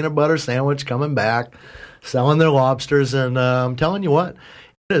having a peanut butter sandwich, coming back, selling their lobsters. And I'm telling you what,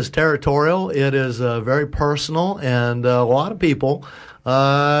 it is territorial. It is very personal. And a lot of people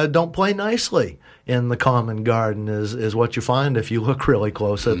don't play nicely in the common garden is what you find if you look really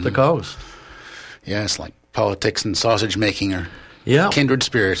close at the coast. Yeah, it's like politics and sausage making are kindred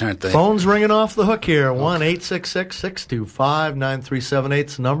spirits, aren't they? Phone's ringing off the hook here. 1-866-625-9378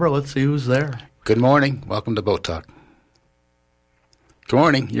 is the number. Let's see who's there. Good morning. Welcome to Boat Talk. Good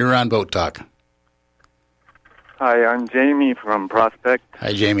morning. You're on Boat Talk. Hi, I'm Jamie from Prospect.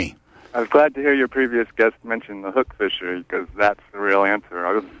 Hi, Jamie. I was glad to hear your previous guest mention the hook fishery, because that's the real answer.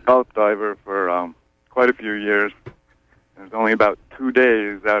 I was a scout diver for quite a few years. It was only about 2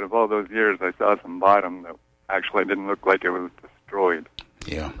 days out of all those years I saw some bottom that actually didn't look like it was destroyed.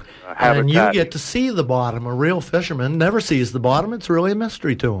 Yeah. And you get to see the bottom. A real fisherman never sees the bottom. It's really a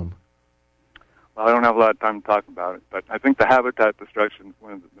mystery to him. Well, I don't have a lot of time to talk about it, but I think the habitat destruction is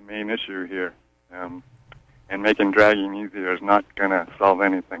one of the main issue here. And making dragging easier is not going to solve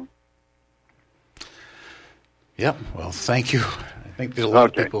anything. Yep. Well, thank you. I think that a lot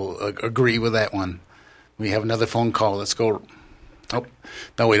of people agree with that one. We have another phone call. Let's go. Oh,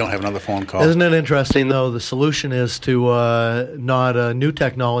 no, we don't have another phone call. Isn't it interesting, though? The solution is to not new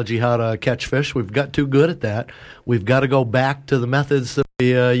technology how to catch fish. We've got too good at that. We've got to go back to the methods that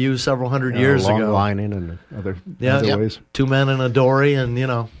we used several hundred years ago. Long lining and other ways. 2 men in a dory and,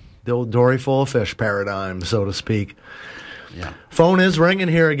 the old dory full of fish paradigm, so to speak. Yeah. Phone is ringing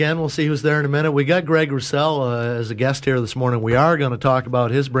here again. We'll see who's there in a minute. We got Greg Roussel as a guest here this morning. We are going to talk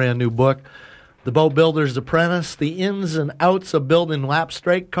about his brand new book, The Boat Builder's Apprentice, the ins and outs of building lap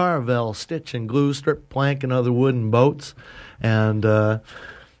strake, carvel, stitch and glue, strip plank, and other wooden boats. And, the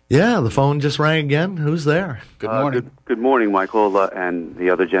phone just rang again. Who's there? Good morning. Good morning, Michael, and the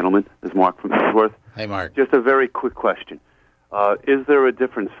other gentleman. This is Mark from Fort Worth. Hey, Mark. Just a very quick question. Is there a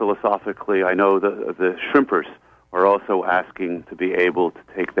difference philosophically? I know the shrimpers are also asking to be able to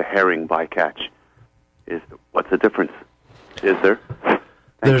take the herring bycatch. What's the difference? Is there?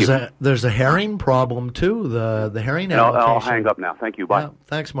 There's a herring problem too. The herring allocation. I'll hang up now. Thank you. Bye. Yeah,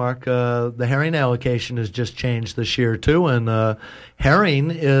 thanks, Mark. The herring allocation has just changed this year too, and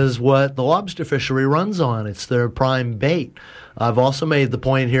herring is what the lobster fishery runs on. It's their prime bait. I've also made the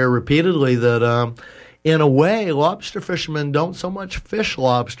point here repeatedly that in a way, lobster fishermen don't so much fish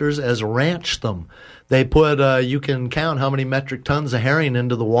lobsters as ranch them. They put you can count how many metric tons of herring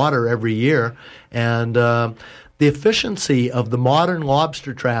into the water every year, and the efficiency of the modern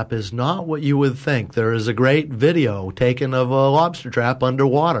lobster trap is not what you would think. There is a great video taken of a lobster trap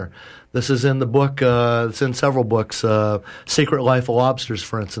underwater. This is in the book, it's in several books. Secret Life of Lobsters,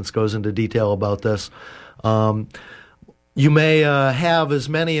 for instance, goes into detail about this. You may have as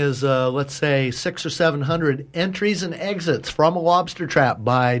many as, let's say, 600 or 700 entries and exits from a lobster trap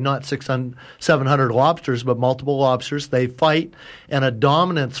by not 600, 700 lobsters, but multiple lobsters. They fight in a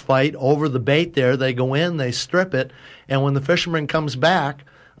dominance fight over the bait there. They go in, they strip it, and when the fisherman comes back,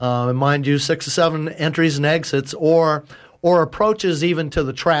 and mind you, 6 or 7 entries and exits, or approaches even to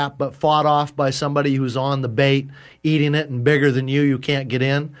the trap but fought off by somebody who's on the bait, eating it and bigger than you can't get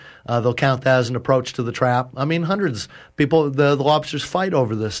in, they'll count that as an approach to the trap. I mean, hundreds of people, the lobsters fight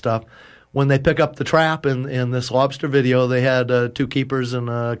over this stuff. When they pick up the trap in this lobster video, they had 2 keepers and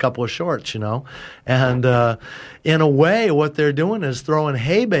a couple of shorts, And in a way, what they're doing is throwing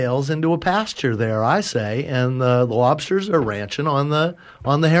hay bales into a pasture there, I say, and the lobsters are ranching on the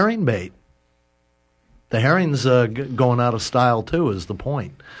herring bait. The herring's going out of style, too, is the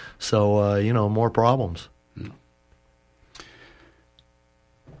point. So, more problems.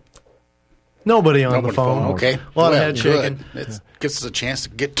 Nobody on the phone. Okay. A lot of head shaking. It gives us a chance to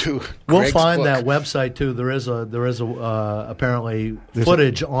get to We'll Greg's find book. that website, too. There is apparently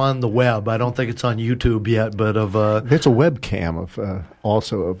footage on the web. I don't think it's on YouTube yet, but of... There's a webcam of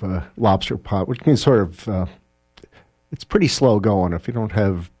also of a lobster pot, which means sort of... it's pretty slow going if you don't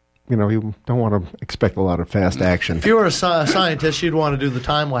have... you don't want to expect a lot of fast action. If you were a scientist, you'd want to do the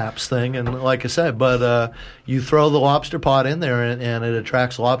time-lapse thing, and like I said, but you throw the lobster pot in there, and it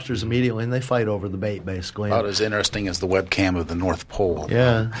attracts lobsters immediately, and they fight over the bait, basically. About as interesting as the webcam of the North Pole.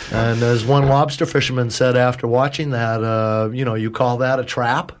 Yeah, and as one lobster fisherman said after watching that, you call that a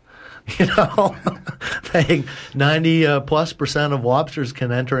trap? 90+% of lobsters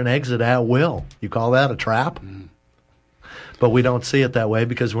can enter and exit at will. You call that a trap? But we don't see it that way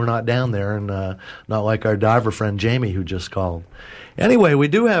because we're not down there, and not like our diver friend Jamie who just called. Anyway, we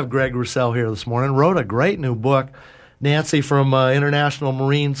do have Greg Roussel here this morning. Wrote a great new book. Nancy from International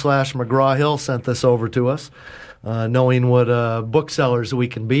Marine / McGraw-Hill sent this over to us, knowing what booksellers we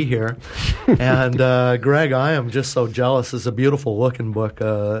can be here. And Greg, I am just so jealous. It's a beautiful-looking book.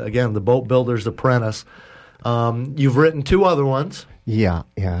 Again, The Boat Builder's Apprentice. You've written 2 other ones. Yeah.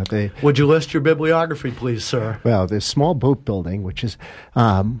 Would you list your bibliography, please, sir? Well, there's Small Boat Building, which is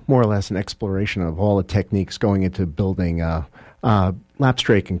more or less an exploration of all the techniques going into building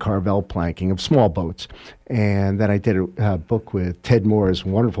lapstrake and carvel planking of small boats. And then I did a book with Ted Moore's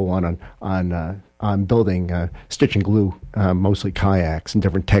wonderful one on building stitch and glue, mostly kayaks, and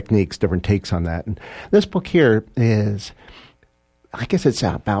different techniques, different takes on that. And this book here is... I guess it's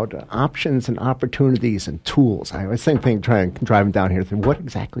about options and opportunities and tools. I was driving down here, thinking, what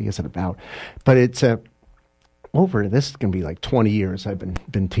exactly is it about? But it's this is going to be like 20 years I've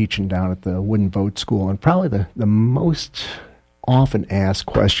been teaching down at the Wooden Boat School, and probably the most often asked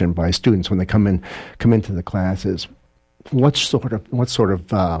question by students when they come into the class is, what sort of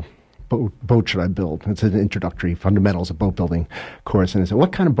boat should I build? It's an introductory fundamentals of boat building course. And I said,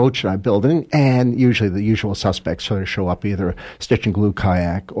 what kind of boat should I build? And usually the usual suspects sort of show up, either a stitch and glue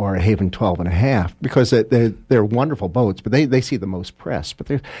kayak or a Haven 12.5, because they're wonderful boats, but they see the most press.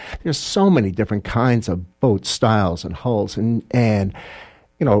 But there's so many different kinds of boat styles and hulls. And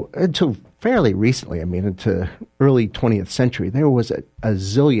until fairly recently, into early 20th century, there was a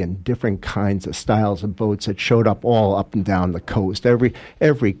zillion different kinds of styles of boats that showed up all up and down the coast.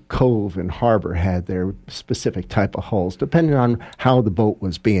 Every cove and harbor had their specific type of hulls, depending on how the boat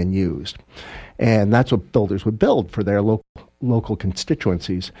was being used. And that's what builders would build for their local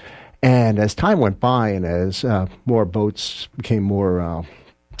constituencies. And as time went by and as more boats became more...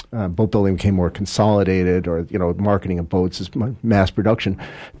 boat building became more consolidated, or marketing of boats is mass production,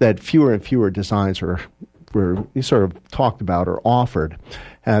 that fewer and fewer designs were sort of talked about or offered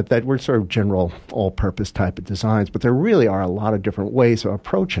that were sort of general all-purpose type of designs. But there really are a lot of different ways of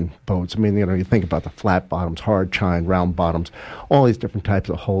approaching boats. You think about the flat bottoms, hard chine, round bottoms, all these different types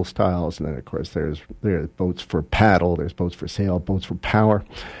of hull styles. And then, of course, there's boats for paddle, there's boats for sail, boats for power,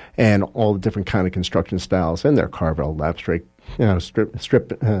 and all the different kind of construction styles in there: carvel, lapstrake,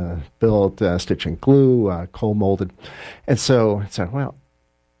 strip built, stitch and glue, cold molded. And so I said, well,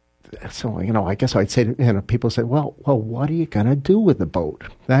 so I guess I'd say to people say, well, what are you going to do with the boat?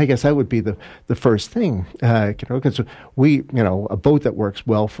 I guess that would be the first thing, because we, a boat that works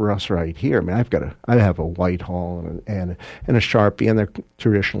well for us right here. I mean, I have a Whitehall and a Sharpie, and they're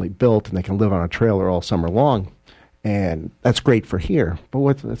traditionally built, and they can live on a trailer all summer long, and that's great for here.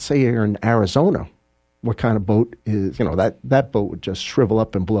 But let's say you're in Arizona. What kind of boat is, that boat would just shrivel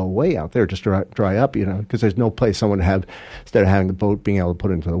up and blow away out there, just dry up, because there's no place someone to have, instead of having the boat being able to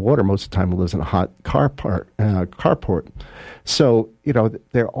put it into the water, most of the time it lives in a hot carport. So,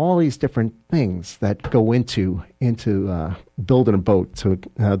 there are all these different things that go into building a boat. So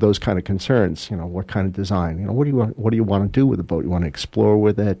those kind of concerns, what kind of design, what do you want to do with the boat? You want to explore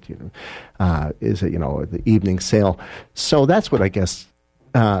with it? Is it, the evening sail? So that's what I guess,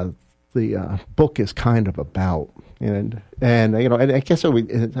 the book is kind of about, and I guess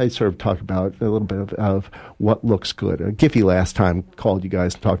I sort of talk about a little bit of what looks good. Giffy last time called you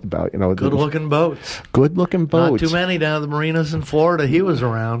guys and talked about good-looking boats. Good-looking boats. Not too many down at the marinas in Florida. He was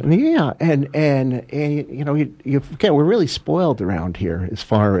around. Yeah, and you forget we're really spoiled around here as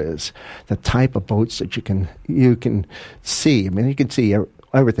far as the type of boats that you can see. I mean, you can see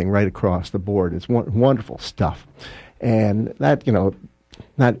everything right across the board. It's wonderful stuff, and that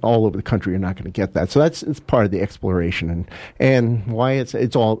not all over the country, you're not going to get that. So it's part of the exploration, and why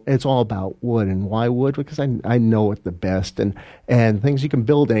it's all about wood. And why wood? Because I know it the best, and things you can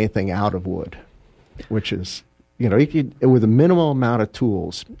build anything out of wood, which is with a minimal amount of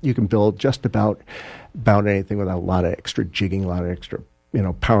tools, you can build just about anything without a lot of extra jigging, a lot of extra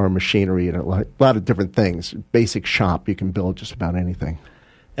power machinery, and a lot of different things. Basic shop, you can build just about anything.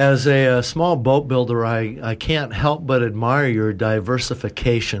 As a small boat builder, I can't help but admire your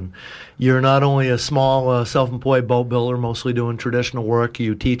diversification. You're not only a small self-employed boat builder, mostly doing traditional work.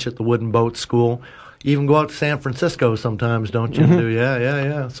 You teach at the Wooden Boat School. You even go out to San Francisco sometimes, don't you? Mm-hmm.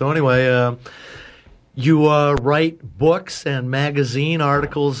 Yeah. So anyway, you write books and magazine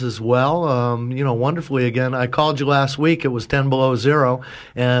articles as well. Wonderfully, again, I called you last week. It was 10 below zero,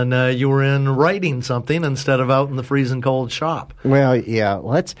 and you were in writing something instead of out in the freezing cold shop. Well, yeah.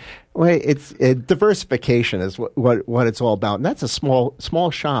 It's diversification is what it's all about, and that's a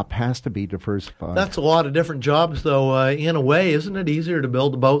small shop has to be diversified. That's a lot of different jobs, though. In a way, isn't it easier to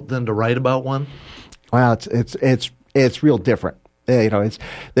build a boat than to write about one? Well, it's real different.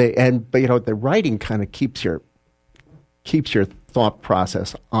 The writing kind of keeps your thought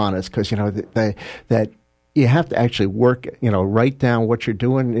process honest, because that you have to actually work, write down what you're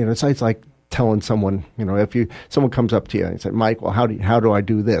doing. It's like telling someone, if someone comes up to you and say, Mike, well, how do I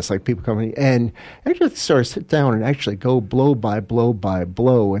do this? Like people come in and actually sort of sit down and actually go blow by blow by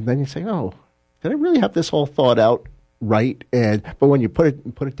blow, and then you say, oh, did I really have this all thought out? Right, but when you put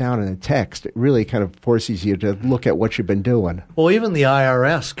it down in a text, it really kind of forces you to look at what you've been doing. Well, even the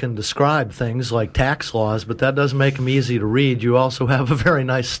IRS can describe things like tax laws, but that doesn't make them easy to read. You also have a very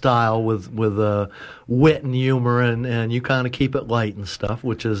nice style with wit and humor, and you kind of keep it light and stuff,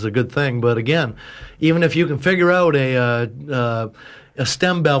 which is a good thing. But again, even if you can figure out a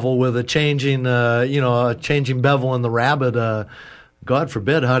stem bevel with a changing bevel in the rabbit, God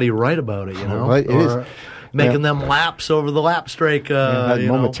forbid, how do you write about it? Well, it is. Making them laps over the lap strake,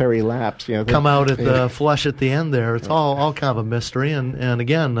 momentary lapse, come out at the flush at the end there. It's all kind of a mystery, and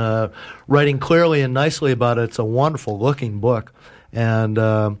again, writing clearly and nicely about it. It's a wonderful looking book, and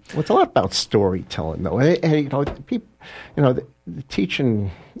it's a lot about storytelling, though. And people, the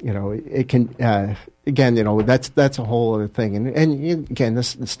teaching, it can. Again, that's a whole other thing, and again,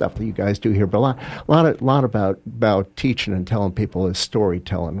 this is the stuff that you guys do here. But a lot about teaching and telling people is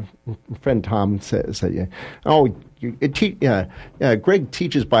storytelling. My friend Tom says that, Greg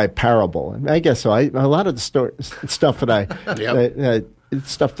teaches by parable, and I guess so. A lot of the stuff that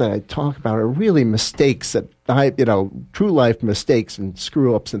stuff that I talk about are really mistakes that true life mistakes and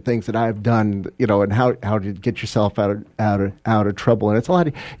screw ups and things that I've done, and how to get yourself out of trouble. And it's a lot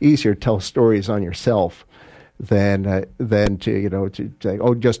easier to tell stories on yourself than to say,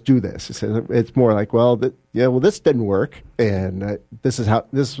 oh, just do this. It's more like, this didn't work, and this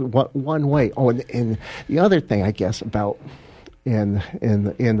is one way. Oh, and the other thing I guess about in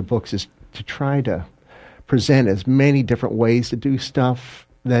the books is to try to present as many different ways to do stuff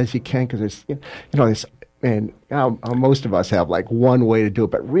as you can, because there's most of us have like one way to do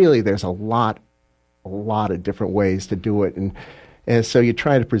it, but really there's a lot of different ways to do it, and so you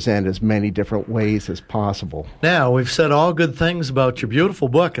try to present as many different ways as possible. Now, we've said all good things about your beautiful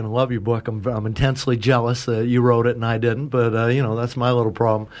book, and I love your book. I'm intensely jealous that you wrote it and I didn't, but that's my little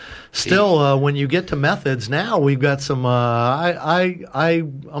problem. Still, when you get to methods, now we've got some. I'm a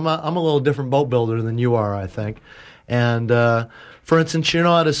little different boat builder than you are, I think, and For instance, you're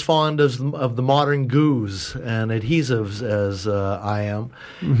not as fond of the modern glues and adhesives as I am.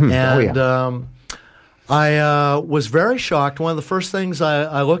 Mm-hmm. And I was very shocked. One of the first things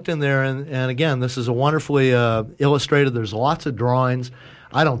I looked in there, and again, this is a wonderfully illustrated. There's lots of drawings.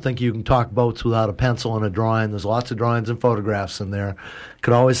 I don't think you can talk boats without a pencil and a drawing. There's lots of drawings and photographs in there.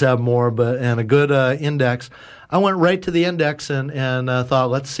 Could always have more, and a good index. I went right to the index and thought,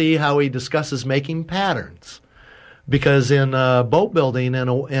 let's see how he discusses making patterns. Because in boat building,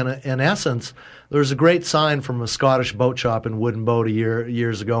 in essence, there's a great sign from a Scottish boat shop in Wooden Boat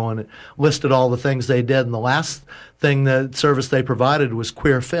years ago, and it listed all the things they did. And the last service they provided was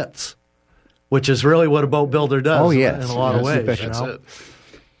queer fits, which is really what a boat builder does in a lot of ways. That's it.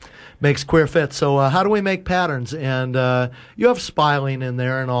 Makes queer fits. So how do we make patterns? And you have spiling in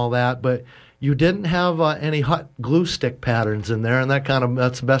there and all that, but you didn't have any hot glue stick patterns in there, and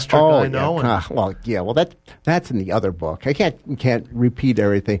that's the best trick I know. Well, that's in the other book. I can't repeat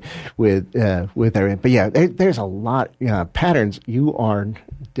everything with everything, but yeah, there's a lot patterns. You are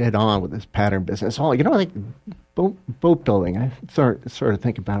dead on with this pattern business. Like boat building. I sort of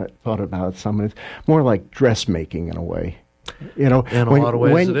thought about some. It's more like dressmaking in a way. In a lot of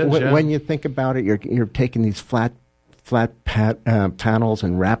ways, it is. When you think about it, you're taking these flat panels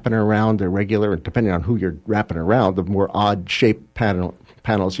and wrapping around the regular, and depending on who you're wrapping around, the more odd shaped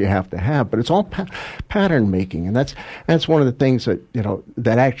panels you have to have. But it's all pattern making, and that's one of the things that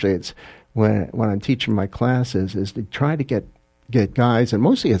that actually it's when I'm teaching my classes is to try to get guys, and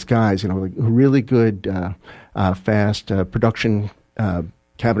mostly it's guys, really good fast production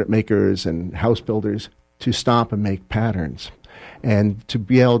cabinet makers and house builders to stop and make patterns. And to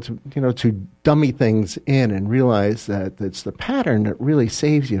be able to, to dummy things in and realize that it's the pattern that really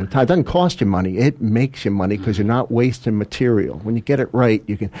saves you time. It doesn't cost you money. It makes you money because you're not wasting material. When you get it right,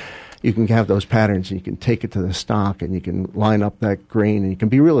 you can have those patterns and you can take it to the stock and you can line up that grain and you can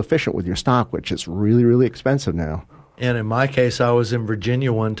be real efficient with your stock, which is really, really expensive now. And in my case, I was in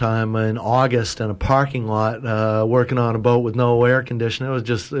Virginia one time in August in a parking lot working on a boat with no air conditioning.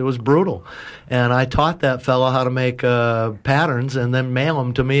 It was brutal. And I taught that fellow how to make patterns and then mail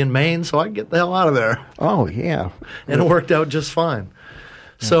them to me in Maine so I could get the hell out of there. Oh, yeah. And it worked out just fine.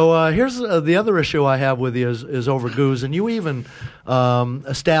 Yeah. So here's the other issue I have with you is over goose. And you even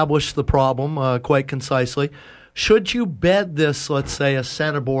established the problem quite concisely. Should you bed this, let's say, a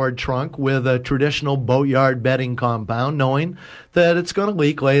centerboard trunk with a traditional boatyard bedding compound, knowing that it's going to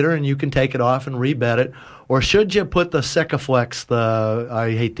leak later and you can take it off and rebed it? Or should you put the Sikaflex,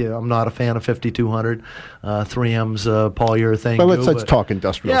 I'm not a fan of 5200, 3M's polyurethane goo. Let's talk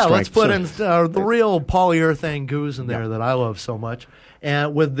industrial strength. Yeah, let's put in the real polyurethane goos in there that I love so much.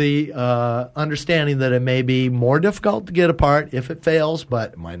 And with the understanding that it may be more difficult to get apart if it fails,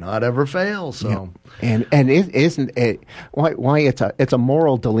 but it might not ever fail. So, and it isn't it why it's a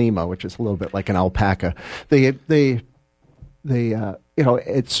moral dilemma, which is a little bit like an alpaca. It's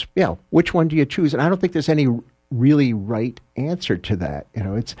which one do you choose? And I don't think there's any really right answer to that.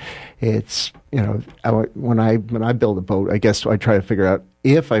 When I build a boat, I guess I try to figure out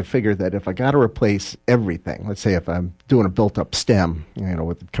if I got to replace everything. Let's say if I'm doing a built-up stem,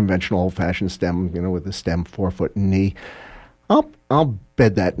 with a conventional old-fashioned stem, with the stem 4-foot knee, I'll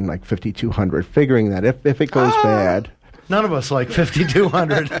bed that in like 5200, figuring that if it goes bad. None of us like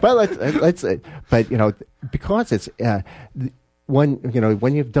 5200. But because it's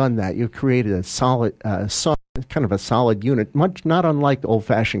when you've done that, you've created a solid, kind of a solid unit, much not unlike the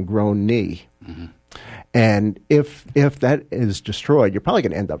old-fashioned grown knee. Mm-hmm. And if that is destroyed, you're probably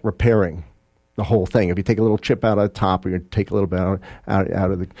going to end up repairing the whole thing. If you take a little chip out of the top, or you take a little bit out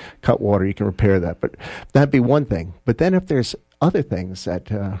of the cutwater, you can repair that. But that'd be one thing. But then if there's other things that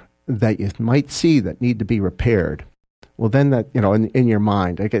you might see that need to be repaired, well, then that in your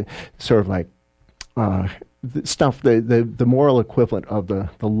mind, I get sort of like the moral equivalent of the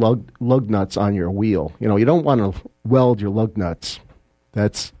lug nuts on your wheel. You don't want to weld your lug nuts.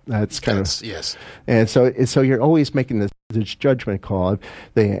 That's kind of yes. And so you're always making this judgment call,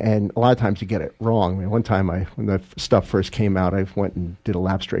 and a lot of times you get it wrong. I mean, one time when the stuff first came out, I went and did a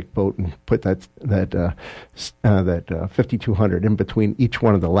lapstrake boat and put that 5200 in between each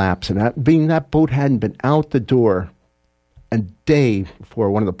one of the laps, and that boat hadn't been out the door a day before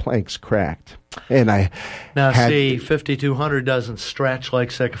one of the planks cracked. And 5200 doesn't stretch like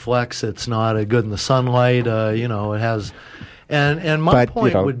Sikaflex. It's not good in the sunlight. It has. And my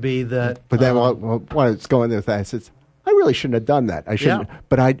point would be that. But then when it's going there, I said, I really shouldn't have done that. I shouldn't. Yeah.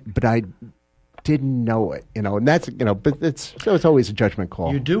 But didn't know it, and that's, but it's always a judgment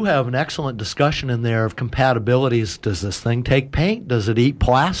call. You do have an excellent discussion in there of compatibilities. Does this thing take paint? Does it eat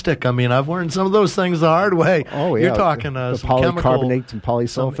plastic? I mean, I've learned some of those things the hard way. Oh, yeah. You're talking the some polycarbonates and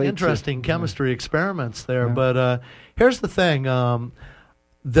polysulfates. some interesting chemistry experiments there. Yeah. But here's the thing.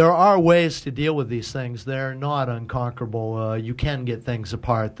 There are ways to deal with these things. They're not unconquerable. You can get things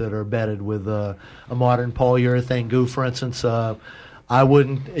apart that are bedded with a modern polyurethane goo, for instance. I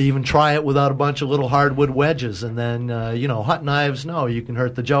wouldn't even try it without a bunch of little hardwood wedges. And then, hot knives, no, you can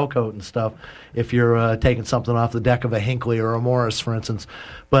hurt the gel coat and stuff if you're taking something off the deck of a Hinckley or a Morris, for instance.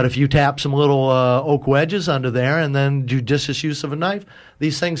 But if you tap some little oak wedges under there and then judicious use of a knife,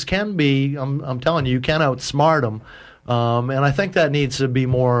 these things can be, I'm telling you, you can outsmart them. And I think that needs to be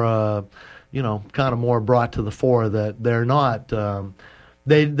more, kind of more brought to the fore, that they're not...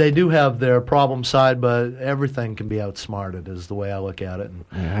 They do have their problem side, but everything can be outsmarted is the way I look at it.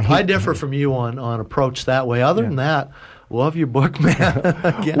 And I differ from you on approach that way. Other than that, love your book, man.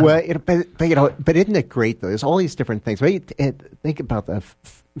 Well, but isn't it great though? There's all these different things. Think about the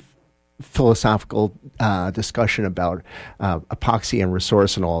philosophical discussion about epoxy and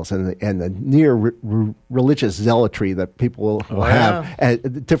resorcinols and the near religious zealotry that people will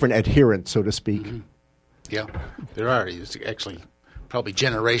have, different adherents, so to speak. Mm-hmm. Yeah, there are. It's actually probably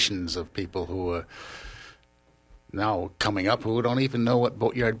generations of people who are now coming up who don't even know what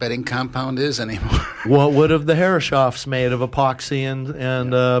boatyard bedding compound is anymore. What would have the Herreshoffs made of epoxy and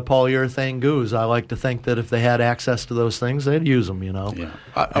polyurethane goos? I like to think that if they had access to those things, they'd use them, Yeah.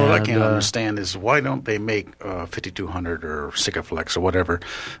 What I can't understand is why don't they make 5200 or Sikaflex or whatever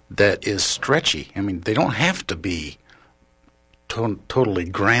that is stretchy? I mean, they don't have to be totally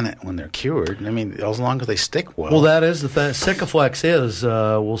granite when they're cured. I mean, as long as they stick well. Well, that is the thing. Sikaflex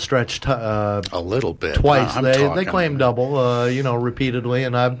will stretch a little bit twice. They claim double, repeatedly.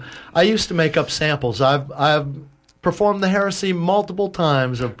 And I used to make up samples. I've performed the heresy multiple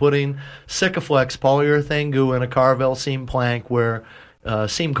times of putting Sikaflex polyurethane goo in a Carvel seam plank where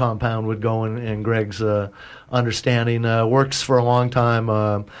seam compound would go in Greg's understanding. Works for a long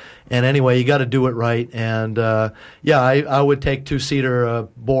time. And anyway, you got to do it right. And, I would take two-seater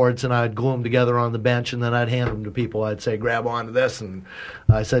boards and I'd glue them together on the bench, and then I'd hand them to people. I'd say, grab onto this. And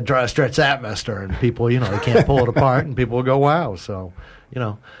I said, try to stretch that, mister. And people, they can't pull it apart. And people will go, wow. So,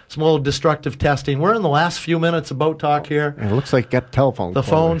 some little destructive testing. We're in the last few minutes of Boat Talk here. And it looks like you got the telephone. The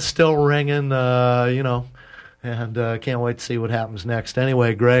phone's still ringing, and can't wait to see what happens next.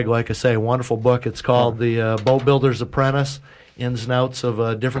 Anyway, Greg, like I say, wonderful book. It's called The Boat Builder's Apprentice. Ins and outs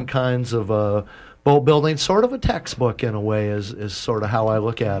of different kinds of boat building. Sort of a textbook in a way is sort of how I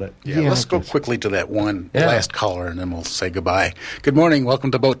look at it. Yeah, let's go quickly to that one last caller, and then we'll say goodbye. Good morning. Welcome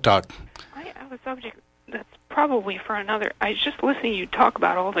to Boat Talk. I have a subject that's probably for another. I was just listening to you talk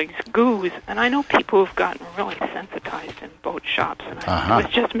about all these goos, and I know people who've gotten really sensitized in boat shops, and it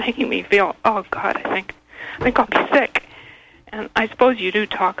was just making me feel, oh, God, I think I'll be sick. And I suppose you do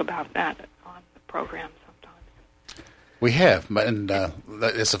talk about that on the program. We have, and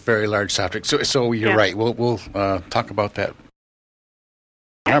it's a very large subject. So you're right. We'll talk about that.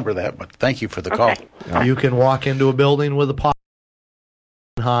 Remember that, but thank you for the call. You can walk into a building with a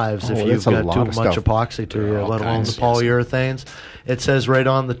hives if you've got too much epoxy to you, let alone the polyurethanes. It says right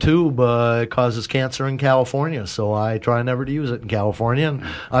on the tube it causes cancer in California, so I try never to use it in California. And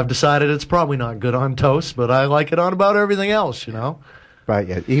I've decided it's probably not good on toast, but I like it on about everything else, Right,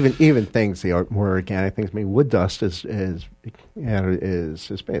 yeah. Even things, the more organic things. I mean, wood dust is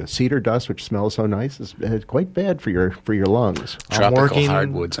bad. Cedar dust, which smells so nice, is quite bad for your lungs. Tropical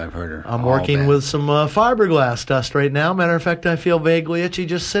hardwoods, I've heard. I'm working with some fiberglass dust right now. Matter of fact, I feel vaguely itchy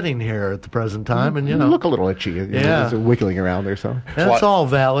just sitting here at the present time, and you look a little itchy. It's wiggling around there, so that's all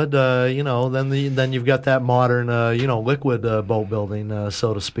valid. Then you've got that modern, liquid boat building,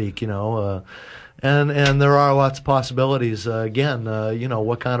 so to speak. And there are lots of possibilities. Again,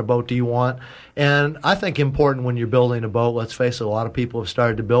 what kind of boat do you want? And I think important when you're building a boat, let's face it, a lot of people have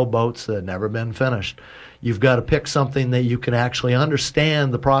started to build boats that have never been finished. You've got to pick something that you can actually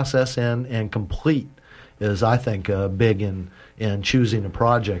understand the process and complete is, I think, big in choosing a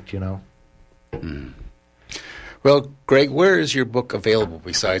project, Mm. Well, Greg, where is your book available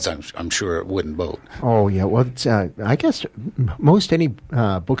besides, I'm sure, at Wooden Boat? Oh, yeah. Well, it's, I guess most any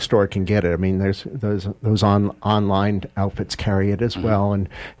bookstore can get it. I mean, there's those online outfits carry it as well, and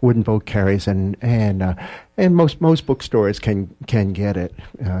Wooden Boat carries, and most bookstores can get it.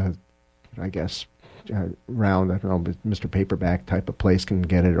 I guess around, I don't know, Mr. Paperback type of place can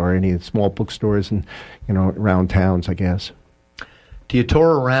get it, or any small bookstores and around towns, I guess. Do you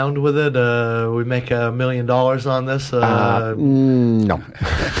tour around with it? We make $1 million on this? No.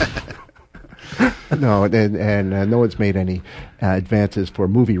 No, and no one's made any advances for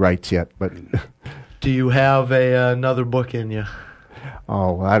movie rights yet. But do you have another book in you?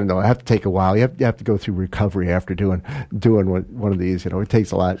 Oh, I don't know. I have to take a while. You have to go through recovery after doing one of these. It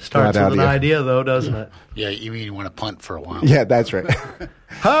takes a lot. Starts out with an idea, though, doesn't it? Yeah, you mean you want to punt for a while? Yeah, that's right.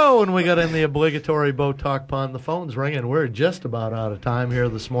 Oh, and we got in the obligatory Boat Talk pun. The phone's ringing. We're just about out of time here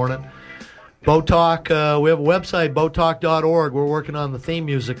this morning. Boat Talk, we have a website, boattalk.org. We're working on the theme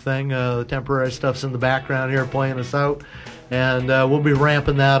music thing. The temporary stuff's in the background here playing us out. And we'll be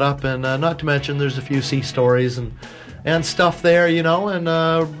ramping that up. And not to mention, there's a few sea stories and stuff there, and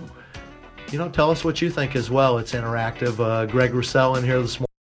tell us what you think as well. It's interactive. Greg Roussel in here this morning.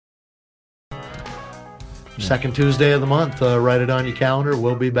 Second Tuesday of the month. Write it on your calendar.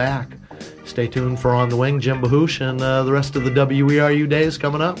 We'll be back. Stay tuned for On the Wing. Jim Bahoush and the rest of the WERU days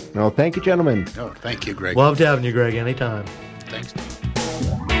coming up. No, thank you, gentlemen. Oh, thank you, Greg. Loved having you, Greg, anytime. Thanks.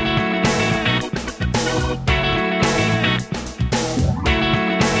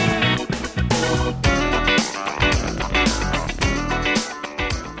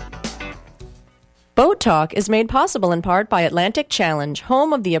 Boat Talk is made possible in part by Atlantic Challenge,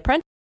 home of the apprentice.